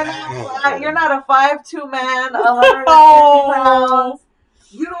 you're not a 5'2" man, 150 pounds.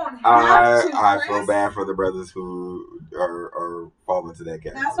 You don't have to. I feel bad for the brothers who are falling to that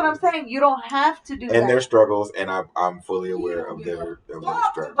category. That's what I'm saying. You don't have to do that. And their struggles, and I'm fully aware of their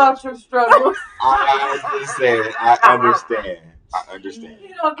struggles. About your struggles. I understand. I understand.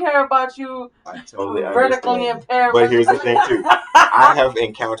 You don't care about you. I totally vertically impaired. But here's the thing too. I have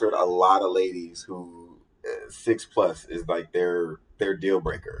encountered a lot of ladies who 6+ is like their deal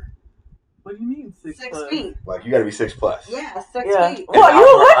breaker. What do you mean 6 feet? Like you got to be 6+. Yeah, 6 feet. Well,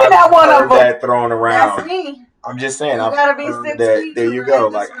 you're looking at one of them. That thrown around. That's me. I'm just saying. You gotta be 6 feet. There you go.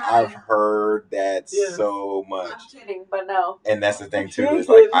 Like I've heard that so much. I'm kidding, but no. And that's the thing too. Is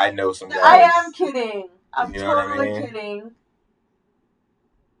like I know some guys. I am kidding. I'm totally kidding.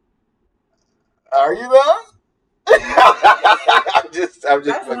 Are you though? I'm just that's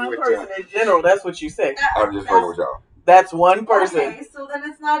fucking one with person y'all. in general. That's what you say. I'm just fucking with y'all. That's one person. Okay, so then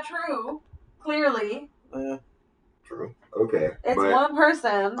it's not true. Clearly. True. Okay. It's one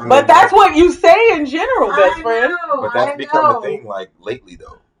person. But that's what you say in general, best friend. But that's become a thing like lately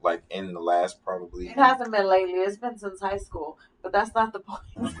though. like in the last probably. It hasn't been lately. It's been since high school, but that's not the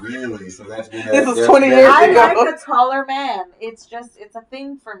point. Really? So that's been This was 20 years I ago. like a taller man. It's a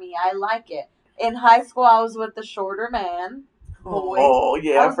thing for me. I like it. In high school, I was with the shorter man. Boy. Oh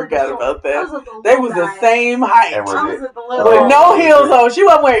yeah, I forgot about that. The they was the same height. And I was it, with the little with guy. no heels on. She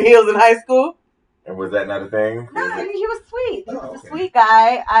wasn't wearing heels in high school. And was that not a thing? No, I mean, he was sweet. He was okay. a sweet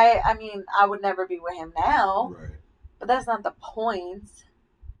guy. I mean, I would never be with him now. Right. But that's not the point.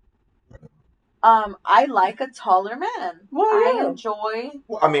 I like a taller man. Well, I enjoy.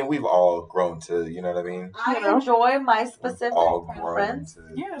 Well, I mean, we've all grown to, you know what I mean? I enjoy my specific all preference.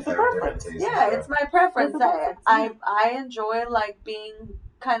 Yeah, it's a preference. Yeah, it's my preference. I enjoy like being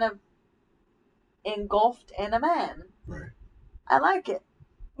kind of engulfed in a man. Right. I like it.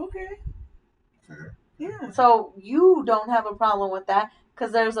 Okay. Fair. Yeah. So you don't have a problem with that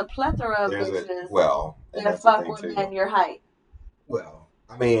because there's a plethora of bitches that fuck with men your height. Well,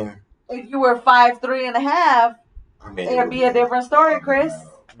 I mean, if you were 5'3.5", it'd be a different story, Chris.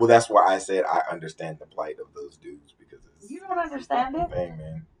 Well, that's why I said I understand the plight of those dudes because you don't understand it. Thing,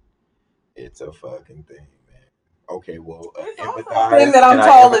 man. It's a fucking thing, man. Okay, well, it's also a thing that I'm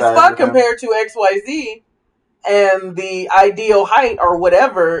tall as fuck compared to XYZ, and the ideal height or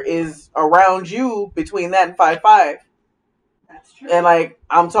whatever is around you between that and 5'5". That's true. And like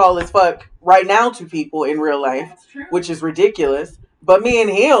I'm tall as fuck right now to people in real life, which is ridiculous. But me in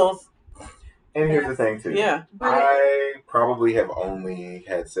heels. And here's the thing too. Yeah. I probably have only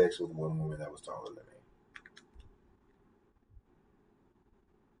had sex with one woman that was taller than me.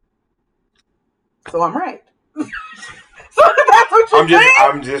 So I'm right. So that's what you're saying?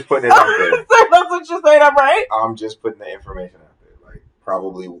 I'm just putting it out there. So that's what you're saying, I'm right? I'm just putting the information out there. Like,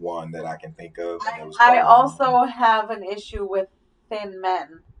 probably one that I can think of. I also have an issue with thin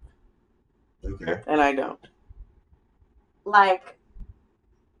men. Okay. And I don't. Like,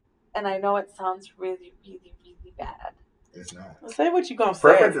 and I know it sounds really, really, really bad. It's not. Say what you gonna say.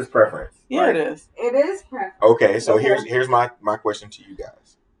 Preference is preference. Yeah, right? It is. It is preference. Okay, so here's my question to you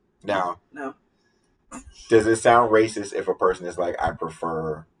guys. Now, no. Does it sound racist if a person is like, I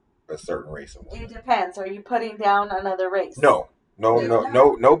prefer a certain race of woman? It depends. Are you putting down another race? No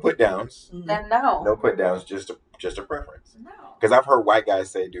put downs. Then no. No put downs. Just a preference. No. Because I've heard white guys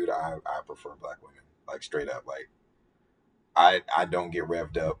say, dude, I prefer black women. Like straight up, like I don't get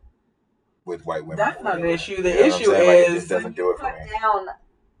revved up with white women. That's not an issue. The issue is like, it just doesn't do it for me. Down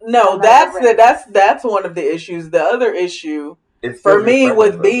no, that's one of the issues. The other issue for me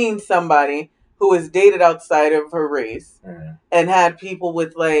with being somebody who is dated outside of her race and had people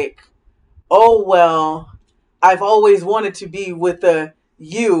with like, oh well, I've always wanted to be with a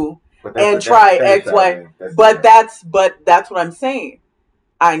you and try X, Y. But that's what I'm saying.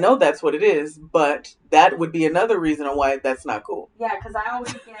 I know that's what it is, but that would be another reason why that's not cool. Yeah, because I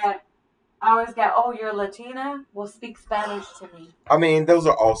always get, oh, you're Latina? Well, speak Spanish to me. I mean, those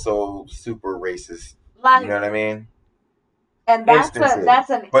are also super racist. Like, you know what I mean? And that's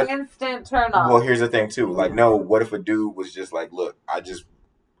an instant turn off. Well, here's the thing too. Like, no, what if a dude was just like, look, I just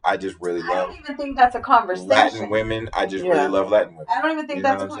really love. I don't even think that's a conversation. Latin women, I just really love Latin women. I don't even think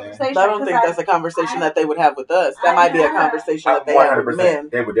that's a conversation. I don't think that's a conversation that they would have with us. That might be a conversation that they have with men.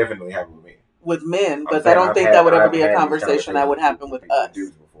 They would definitely have with me. With men, but I don't think that would ever be a conversation that would happen with us.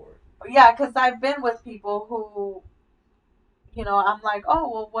 Yeah, because I've been with people who, you know, I'm like,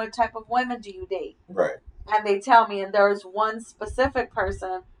 oh, well, what type of women do you date? Right. And they tell me, and there's one specific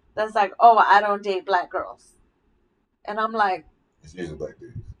person that's like, oh, I don't date black girls. And I'm like... It's usually black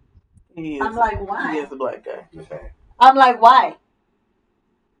dudes. I'm like, why? He is a black guy. I'm like, why?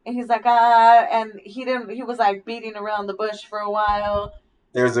 And he's like, and he was like beating around the bush for a while.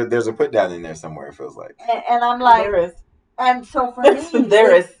 There's a put down in there somewhere, it feels like. And I'm like... There is. And so for me...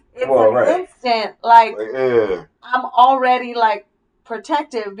 There is. It's an instant, like I'm already like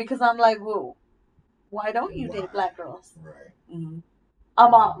protective because I'm like, whoa, why don't you date black girls? Right. Mm-hmm.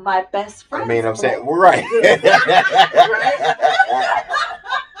 I'm my best friend. I mean, I'm saying we're right.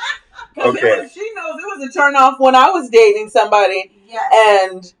 Okay. She knows it was a turn off when I was dating somebody,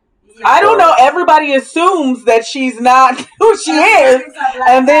 and Yeah. I don't know. Everybody assumes that she's not who she is,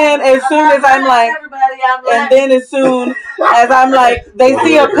 and then as soon as I'm like, and then as soon as I'm like, they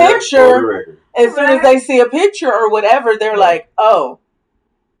see a picture. As soon as they see a picture or whatever, they're like, oh.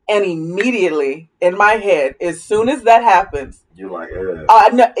 And immediately in my head, as soon as that happens, you're like,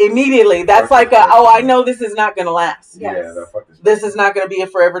 no, immediately that's like I know this is not gonna last. Yes. Yeah, this is not gonna be a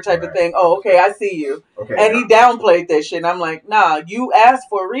forever type of thing. Oh, okay, I see you. Okay, and he downplayed that shit. And I'm like, nah, you asked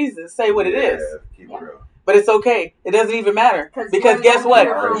for a reason. Say what it is. Keep it real. But it's okay. It doesn't even matter because guess what?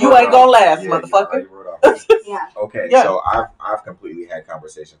 You ain't gonna last, motherfucker. Yeah. Okay, Yeah. so I've completely had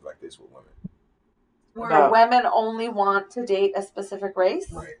conversations like this with women. Where women only want to date a specific race?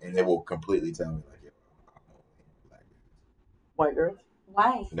 Right. And they will completely tell me, like, yo, I'm only black dudes. White girls.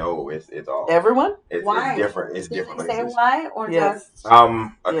 Why? No, it's all. Everyone? Why? It's different. It's Did different they say places. why or Yes. just?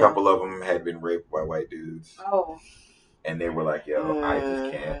 A couple of them had been raped by white dudes. Oh. And they were like, yo, I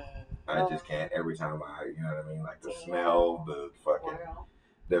just can't. I just can't. Every time you know what I mean? Like the smell, the fucking,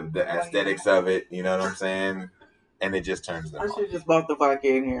 the aesthetics of it, you know what I'm saying? And it just turns them I off. should just bought the vodka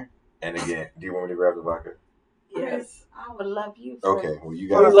in here. And again, do you want me to grab the vodka? Yes. I would love you. Forever. Okay, well, you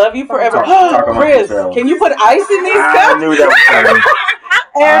guys. We love you forever. Talk Chris, can you put ice in these cups? I knew that was coming.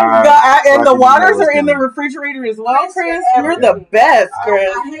 And the waters are in the refrigerator as well, Chris. You're the best,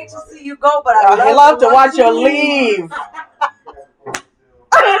 Chris. I hate to see you go, but I love to watch you leave.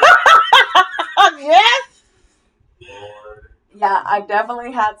 Yes. Yeah, I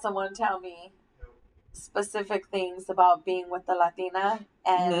definitely had someone tell me specific things about being with a Latina,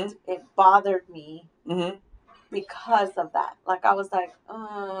 and it bothered me because of that. Like, I was like,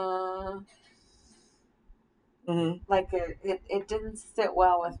 like it didn't sit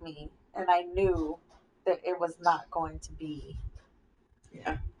well with me, and I knew that it was not going to be.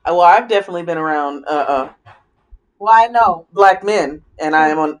 Yeah. Well, I've definitely been around Well, I know black men, and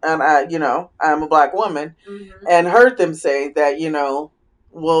I'm a black woman, and heard them say that,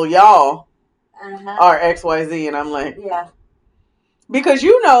 well, y'all are XYZ, and I'm like, yeah. Because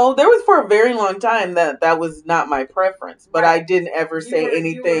there was for a very long time that was not my preference, but I didn't ever say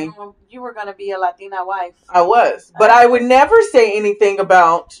anything. You were going to be a Latina wife. I was, but I would never say anything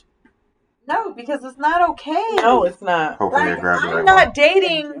about. No, because it's not okay. No, it's not. Hopefully, I'm not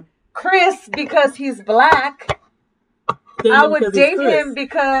dating Chris because he's black. I would date him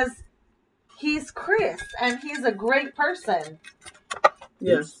because he's Chris and he's a great person.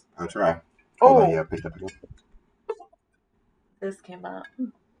 Yes, I'll try. Oh, hold on, yeah, pick up. This came out.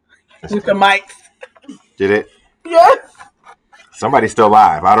 With the mics. Did it? Yes. Somebody's still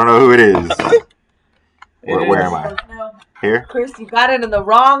live. I don't know who it is. Where am I? No. Here? Chris, you got it in the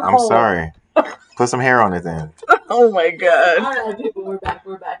wrong hole. I'm sorry. Put some hair on it then. Oh my god. All right, people, we're back.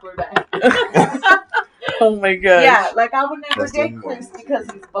 Oh my god. Yeah, like I would never date Chris because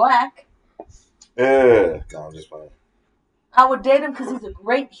he's black. No, I'm just fine. I would date him because he's a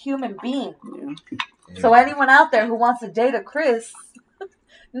great human being. Yeah. So anyone out there who wants to date a Chris,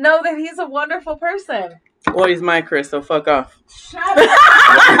 know that he's a wonderful person. Well, he's my Chris, so fuck off. Shut up.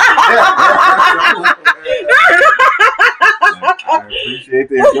 I appreciate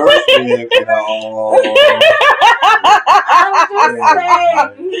the endorsement. I'm just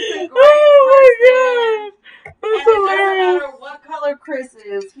saying, he's a great person. And it doesn't matter what color Chris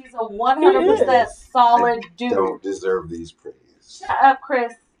is, he's a 100% solid dude. Don't deserve these praise. Shut up,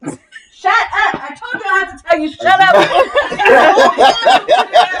 Chris. Shut up! I told you I had to tell you, shut up!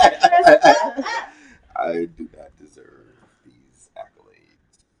 I do not deserve these accolades.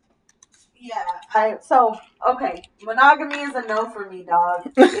 Yeah, okay. Monogamy is a no for me,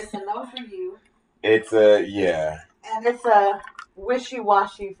 dog. It's a no for you. It's yeah. And it's a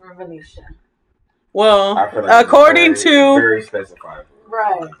wishy-washy for Venetia. Well, like according to... Very specified.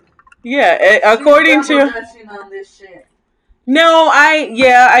 Right. Yeah, according to... on this shit. No,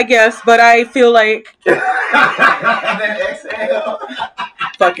 I guess, but I feel like... Then exhale.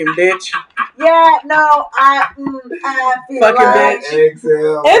 Fucking bitch. Yeah, no, I feel fucking like... bitch.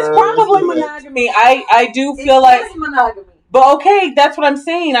 Exhale. It's probably monogamy. I do feel like... It's monogamy. But okay, that's what I'm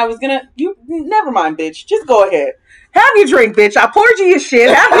saying. I was gonna... Never mind, bitch. Just go ahead. Have your drink, bitch. I poured you your shit.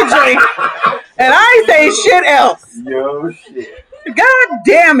 Have your drink. And I ain't say shit else. Yo, shit. God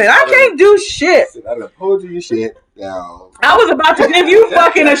damn it. I can't do shit. I done poured you your shit. Now. I was about to give you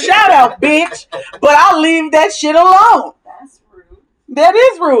fucking a shout out, bitch. But I'll leave that shit alone. That's rude. That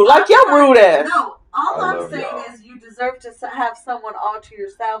is rude. Like your rude ass. No, all I'm saying is you deserve to have someone all to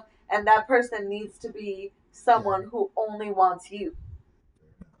yourself, and that person needs to be someone who only wants you.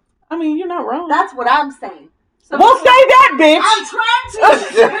 I mean, you're not wrong. That's what I'm saying. So well, say that, bitch. I'm trying to.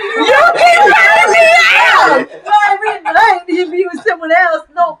 You keep cutting me out. Well, I mean, I need to be with someone else.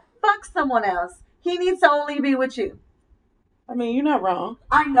 No, fuck someone else. He needs to only be with you. I mean, you're not wrong.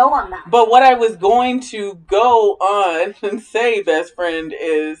 I know I'm not. But what I was going to go on and say, best friend,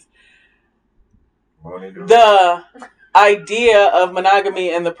 is the idea of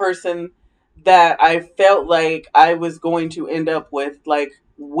monogamy and the person that I felt like I was going to end up with, like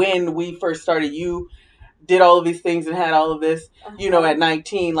when we first started, you did all of these things and had all of this, at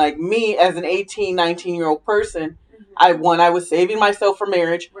 19, like me as an 18, 19-year-old person, I was saving myself for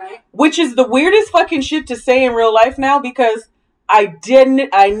marriage, right? Which is the weirdest fucking shit to say in real life now, because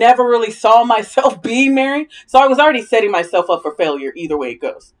I never really saw myself being married. So I was already setting myself up for failure either way it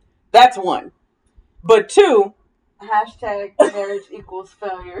goes. That's one. But two, hashtag marriage equals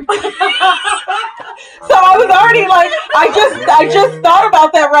failure. So I was already like, I just thought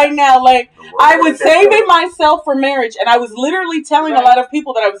about that right now. Like, I was saving myself for marriage, and I was literally telling a lot of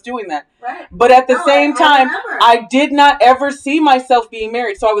people that I was doing that. Right. But at the same time, I did not ever see myself being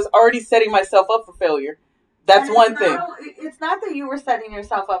married, so I was already setting myself up for failure. That's one thing. It's not that you were setting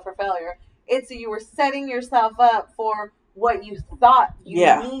yourself up for failure. It's that you were setting yourself up for what you thought you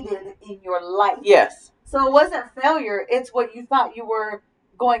needed in your life. Yes. So it wasn't failure. It's what you thought you were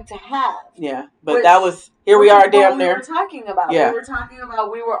going to have. Yeah, but that was, here we are damn near. We were talking about. Yeah. We were talking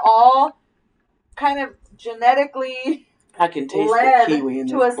about we were all kind of genetically I can taste the kiwi in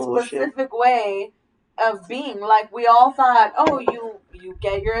to a specific way of being. Like, we all thought, oh, you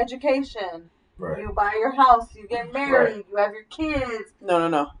get your education. Right. You buy your house, you get married, you have your kids.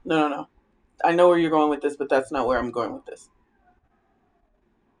 No. I know where you're going with this, but that's not where I'm going with this.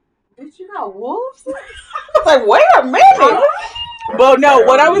 Bitch, you got wolves? I was like, wait a minute. But no,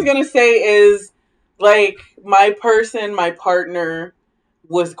 what I was going to say is, like, my partner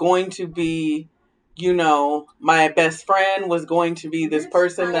was going to be, you know, my best friend was going to be this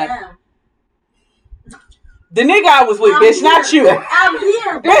person that... The nigga I was with, bitch, not you. I'm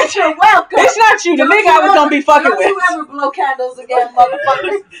here, bitch. You're welcome. Bitch, not you. The nigga I was gonna be fucking with. Don't you ever blow candles again,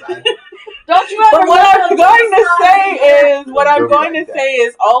 motherfuckers. Don't you ever. But what I'm going to say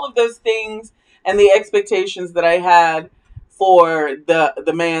is all of those things and the expectations that I had for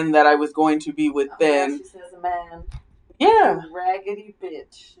the man that I was going to be with then. She says a man. Yeah. You raggedy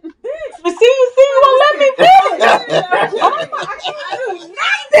bitch. But see, you won't let me finish. I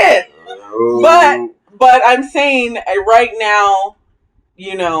named it. But I'm saying right now,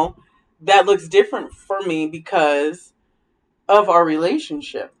 you know, that looks different for me because of our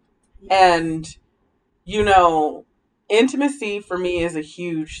relationship. Yes. And, you know, intimacy for me is a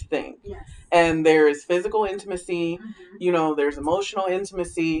huge thing. Yes. And there is physical intimacy, you know, there's emotional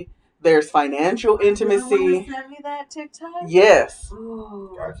intimacy, there's financial intimacy. You want to send me that TikTok? Yes.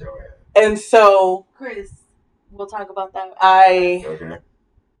 Ooh. Gotcha. And so, Chris, we'll talk about that. Okay.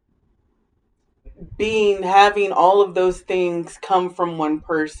 Having all of those things come from one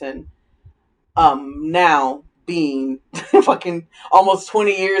person, now being fucking almost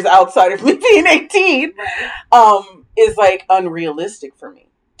 20 years outside of me being 18, is like unrealistic for me,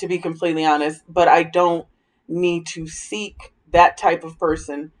 to be completely honest. But I don't need to seek that type of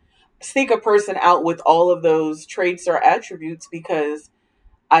person, seek a person out with all of those traits or attributes, because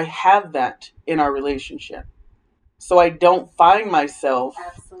I have that in our relationship. So I don't find myself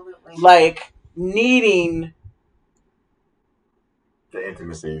like needing the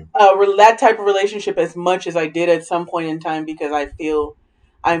intimacy, that type of relationship as much as I did at some point in time, because I feel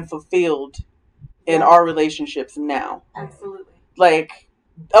I'm fulfilled in our relationships now. Absolutely. Like,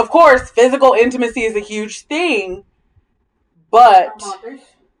 of course, physical intimacy is a huge thing, but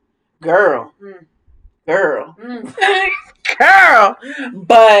girl,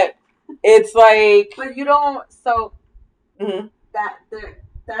 but it's like, but you don't. So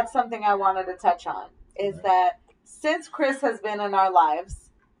that's something I wanted to touch on, is that since Chris has been in our lives,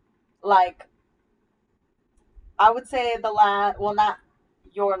 like, I would say not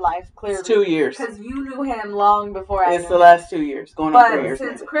your life, clearly. It's 2 years. Because you knew him long before I knew him. It's the last 2 years, going on 3 years. But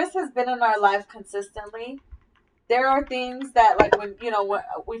since Chris has been in our life consistently, there are things that, like, when, you know,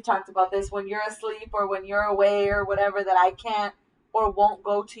 we've talked about this, when you're asleep or when you're away or whatever, that I can't or won't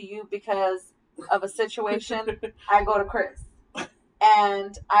go to you because of a situation, I go to Chris.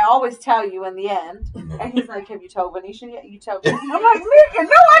 And I always tell you in the end. And he's like, have you told Venetia yet? You told Venetia. I'm like, nigga,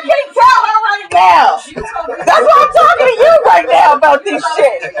 no, I can't tell her right now. That's why I'm talking to you right now about this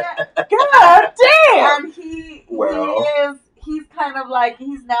shit. God damn. And he's kind of like,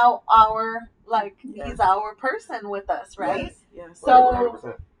 he's now he's our person with us, right? Yes. So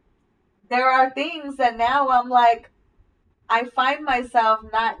 100%. There are things that now I'm like, I find myself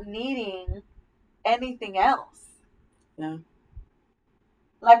not needing anything else. Yeah.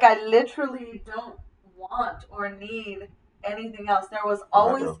 Like, I literally don't want or need anything else. There was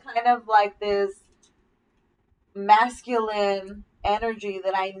always kind of like this masculine energy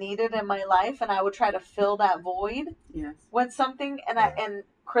that I needed in my life, and I would try to fill that void with something. And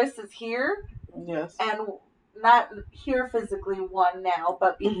Chris is here. Yes. And not here physically, one now,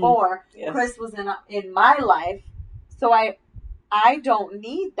 but before, Chris was in my life. So I don't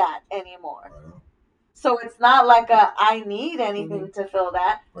need that anymore. So it's not like I need anything to fill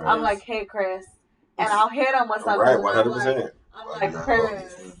that. Right. I'm like, hey, Chris. And I'll hit him with something. Right, 100%. I'm like,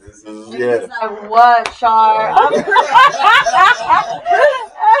 Chris, Yeah. He's like, what, Char?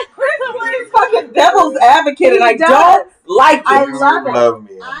 Chris fucking devil's advocate, and I don't like it. I love it. Love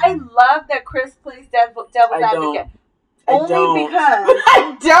me. I love that Chris plays devil's advocate. Only because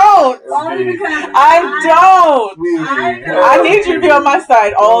I don't. Only because I don't. I need you to be on my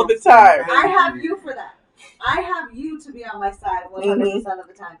side all the time. I have you for that. I have you to be on my side 100% of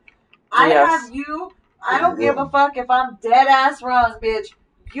the time. I have you. I don't give a fuck if I'm dead ass wrong, bitch.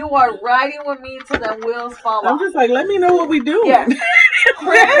 You are riding with me till the wheels fall off. I'm just like, let me know what we do. Yeah.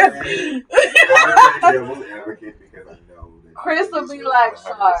 Chris. Chris will be like,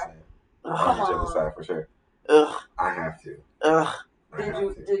 Char. I'm on each other's side for sure. Ugh. I have to. Ugh.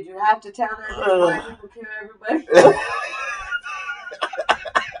 Did you have to tell them why people kill everybody?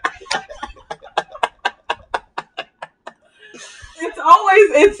 It's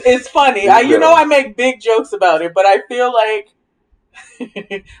always it's funny. I make big jokes about it, but I feel like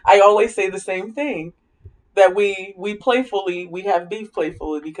I always say the same thing. That we playfully, we have beef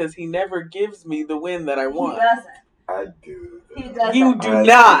playfully because he never gives me the win that I want. He doesn't. I do. He doesn't. You do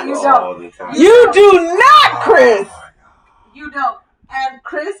not. You don't. You do not, Chris. You don't. And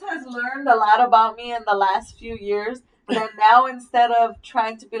Chris has learned a lot about me in the last few years. That now instead of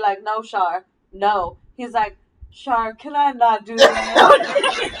trying to be like, no, Char, no, he's like, Char, can I not do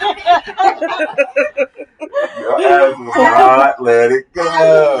that? Your ass was hot. Let it go.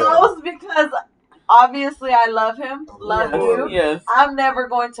 And he knows because obviously I love him. Love you. Yes. I'm never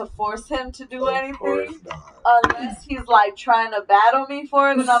going to force him to do anything unless he's like trying to battle me for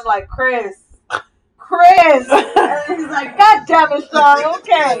it. And I'm like, Chris. And he's like, God damn it, Char.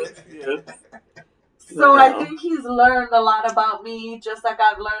 Okay. Yes. So I think he's learned a lot about me, just like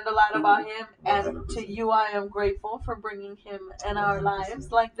I've learned a lot about him. And 100%. to you, I am grateful for bringing him in our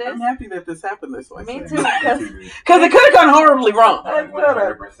lives like this. I'm happy that this happened this way. Me too, because it could have gone horribly wrong.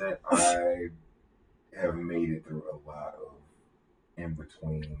 100%. I have made it through a lot of in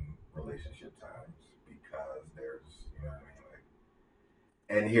between relationship times because there's, you know what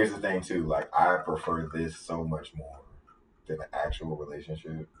I mean? And here's the thing too, like I prefer this so much more than an actual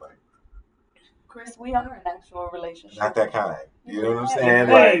relationship. Like, Chris, we are an actual relationship. not that kind. You know what I'm saying?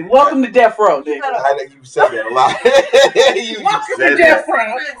 Hey, welcome to Death Row, nigga. I know you said that a lot. you Welcome said to Death that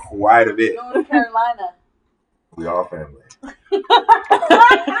Row. quite a bit. Go to Carolina. We all family.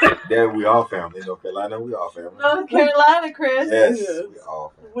 Yeah, we all family. North Carolina, we all family. North Carolina, Chris. Yes, Yes. we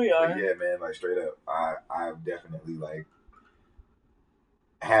all family. We are. But yeah, man, like straight up, I've definitely like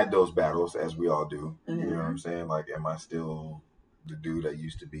had those battles as we all do. Mm-hmm. You know what I'm saying? Like, am I still the dude I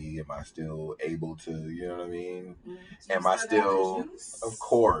used to be? Am I still able to? You know what I mean? Mm-hmm. Am I still? Of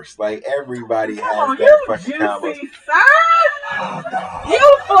course, like everybody has Oh, that you fucking combo. juicy sir. Oh, no.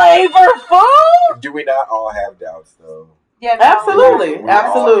 You flavorful. Do we not all have doubts though? Yeah, Absolutely. We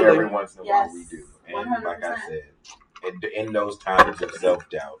Absolutely. All, every once in a while Yes. we do. And 100%. like I said, in those times of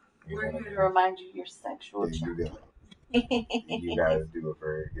self-doubt, you know we're what I here mean? to remind you your sexual There you child. go. You guys do a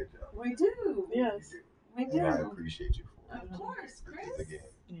very good job. We do. Yes. We do. And I appreciate you for it. Of course, Chris. Because again,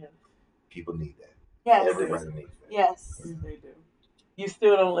 Yes. people need that. Yes. Everybody needs that. Yes. They do. You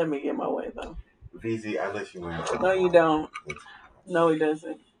still don't let me get my way though. VZ, I let you in. No, you don't. No, he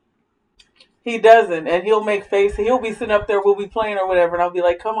doesn't. He doesn't, and he'll make face. He'll be sitting up there, we'll be playing or whatever, and I'll be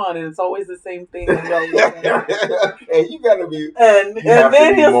like, "Come on!" And it's always the same thing. And you gotta be. And You have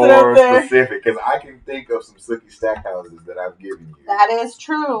then to be he'll sit up more there. specific because I can think of some Sookie stack houses that I've given you. That is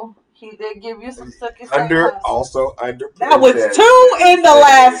true. He did give you some Sookie Under. That was 2 in the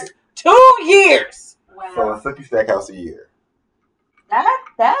last 2 years. Wow. So a Sookie stack house a year.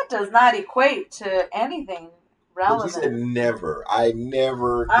 That does not equate to anything But you relevant. said never. I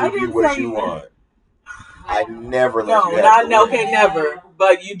never I give you didn't what say you that. want. I never let No, you have not the way. okay, never.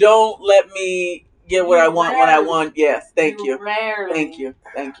 But you don't let me get what I want when I want. Yes, thank you. Rarely. Thank you.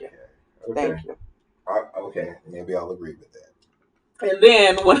 Thank you. Okay. Thank you. Okay, maybe I'll agree with that. And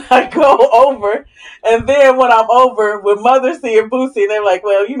then when I go over, and then when I'm over with Mother C and Boosie, they're like,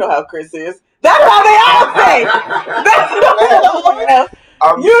 well, you know how Chris is. That's how they all say. That's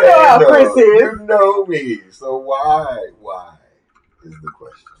how you know how Chris is. You know me, so why? Why is the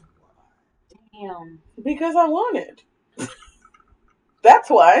question? Damn. Because I want it. That's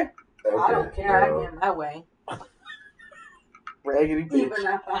why. Okay, I don't care. well, I get my way. Raggedy bitch. Even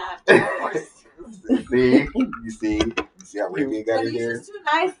if I have to force you. You see how Raven got in here? Venetia's too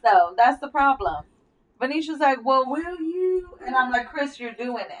nice, though. That's the problem. Venetia's like, well, will you? And I'm like, Chris, you're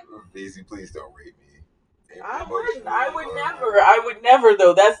doing it. Easy, please don't rape me. I would never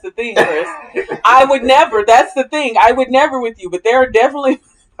though. That's the thing, Chris. I would never. That's the thing. I would never with you. But there are definitely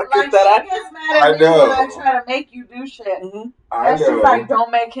Like, she gets mad at me when I try to make you do shit. Mm-hmm. And she's like,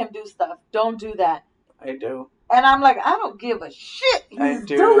 don't make him do stuff. Don't do that. I do. And I'm like, I don't give a shit. He's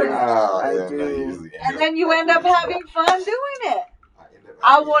doing it. I do. And then you end up having fun doing it.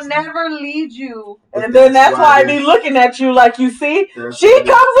 I will never lead you. And then that's why I be looking at you like, you see, she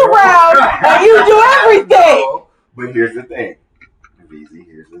comes around and you do everything. But here's the thing. Easy,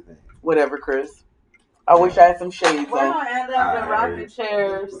 here's the thing. Whatever, Chris. I wish I had some shades We're on. going to end up in rocking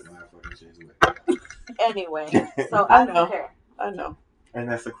chairs. Anyway, so I I know. don't care. I know. And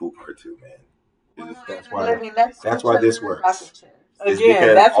that's the cool part too, man. That's why this works.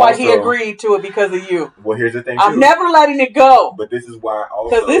 Again, that's why he agreed to it, because of you. Well, here's the thing. I'm never letting it go. But this is why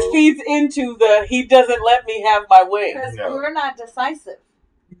also. Because this feeds into the he doesn't let me have my way. Because you're not decisive.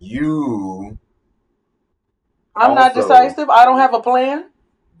 I'm not decisive. I don't have a plan.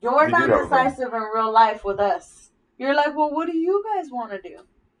 You're not decisive in real life with us. You're like, well, what do you guys want to do?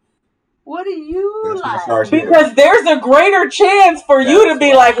 What do you like? Because there's a greater chance for you to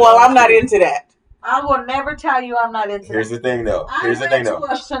be like, well, I'm not into that. I will never tell you I'm not into that. Here's the thing, though. I went to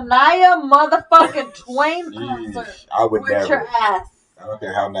a Shania motherfucking Twain concert. I would with never. Your ass. I don't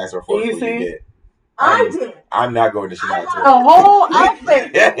care how nice or forceful you get. I did. I'm not going to Shania Twain. A whole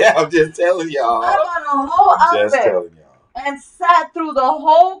outfit. Yeah, I'm just telling y'all. I bought a whole outfit. Just telling y'all. And sat through the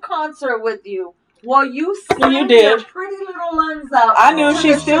whole concert with you. Well, you sang you did. Your pretty little lungs out. I knew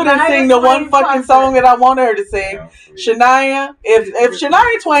she still didn't sing the one fucking song that I wanted her to sing. Shania, if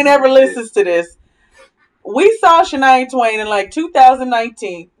Shania Twain ever listens to this, we saw Shania Twain in like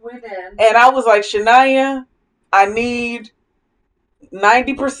 2019. We did. And I was like, Shania, I need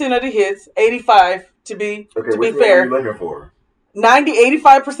 90% of the hits, 85 to be fair. What are you looking for?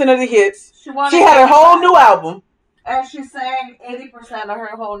 85% of the hits. She had a whole new album. And she sang 80% of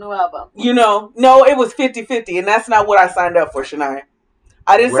her whole new album. You know, no, it was 50-50, and that's not what I signed up for, Shania.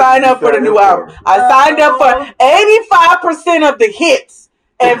 I didn't sign up for the new album. I signed up for 85% of the hits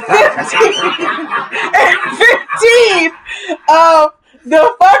and 15 of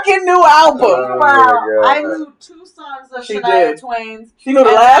the fucking new album. Wow. I knew 2 songs of Shania Twain's. She knew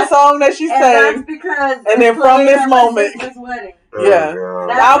the last song that she sang. That's because and then from this moment. Wedding. Yeah.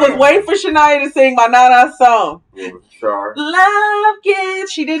 I was waiting for Shania to sing my Nana song. Love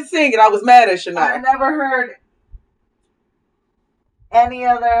Gets. She didn't sing it. I was mad at Shania. I never heard any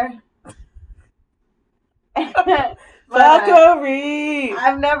other. Valkyrie.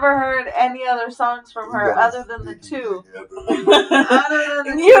 I've never heard any other songs from her other than the 2.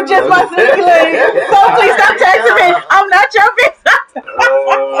 You just my sneaky link. So please stop texting me. I'm not your bitch.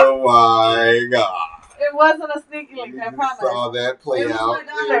 Oh my God. It wasn't a sneaky link, I promise. Saw that play out in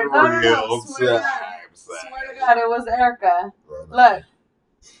real time. Swear to God, it was Erica. Look,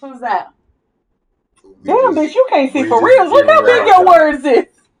 who's that? Damn, bitch, you can't see for real. Look how big your words is.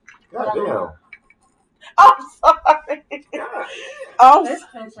 God damn. I'm sorry.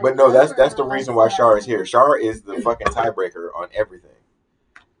 But no, that's the reason why Shar is here. Shar is the fucking tiebreaker on everything.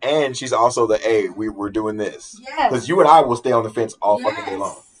 And she's also the, we're doing this. Yes. Because you and I will stay on the fence all fucking day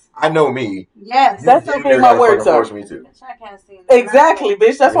long. I know me. Yes. That's how big my words are. Me too. I can't see exactly,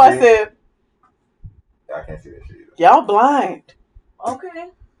 bitch. That's why I said. I can't see that shit either. Y'all blind.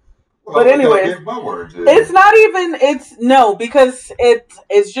 Okay. But anyway, it's not even, because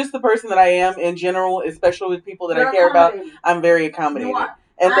it's just the person that I am in general, especially with people that I care about. I'm very accommodating.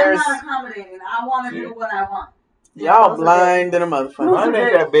 And I'm not accommodating. I want to do what I want. Y'all blind than a motherfucker. Mine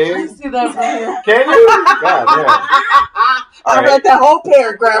ain't that big. I see that from here. Can you? God damn. I read that whole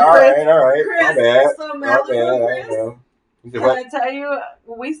paragraph, Chris. All right. Chris, My bad. so My bad. Malibu, Can I tell you,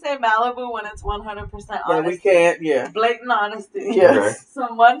 we say Malibu when it's 100% honesty. Yeah, we can't, Blatant honesty. Yes. Okay.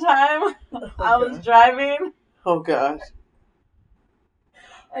 So one time, I was driving. Oh, gosh.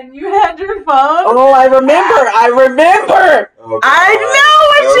 And you had your phone. Oh, I remember. Oh, I know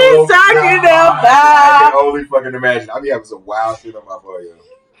what she's talking about. I can only fucking imagine. I be having some wild shit on my phone.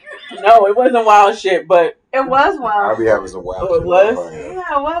 No, it wasn't wild shit, but it was wild. I be having some wild shit. It was?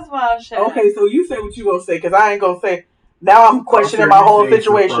 Yeah, it was wild shit. Okay, so you say what you gonna say, because I ain't gonna say. Now I'm questioning my whole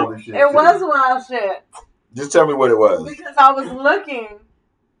situation. It was wild shit. Just tell me what it was. Because I was looking,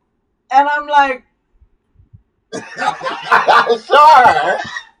 and I'm like, sure.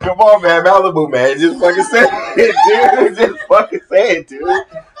 Come on, man. Malibu, man. Just fucking say it, dude. Just fucking say it, dude.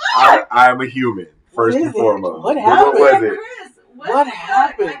 I'm a human, first and foremost. What happened? What was it? Chris, what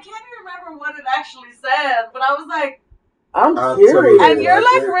happened? I can't even remember what it actually said, but I was like, I'm curious. And you're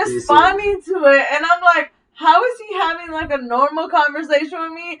like responding to it, and I'm like, how is he having like a normal conversation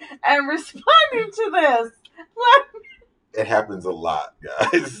with me and responding to this? Like, it happens a lot,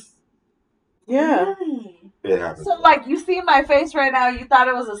 guys. Yeah. It happens. So, like, you see my face right now, you thought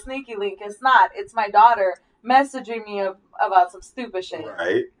it was a sneaky link. It's not. It's my daughter messaging me about some stupid shit.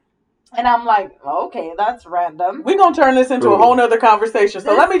 Right. And I'm like, okay, that's random. We're going to turn this into a whole nother conversation.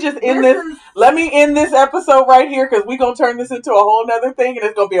 So let me just end this. Let me end this episode right here because we're going to turn this into a whole nother thing and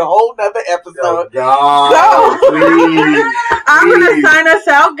it's going to be a whole nother episode. Oh, God, so, please. I'm going to sign us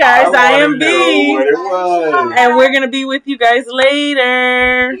out, guys. I am B. What it was. And we're going to be with you guys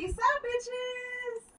later. Peace out.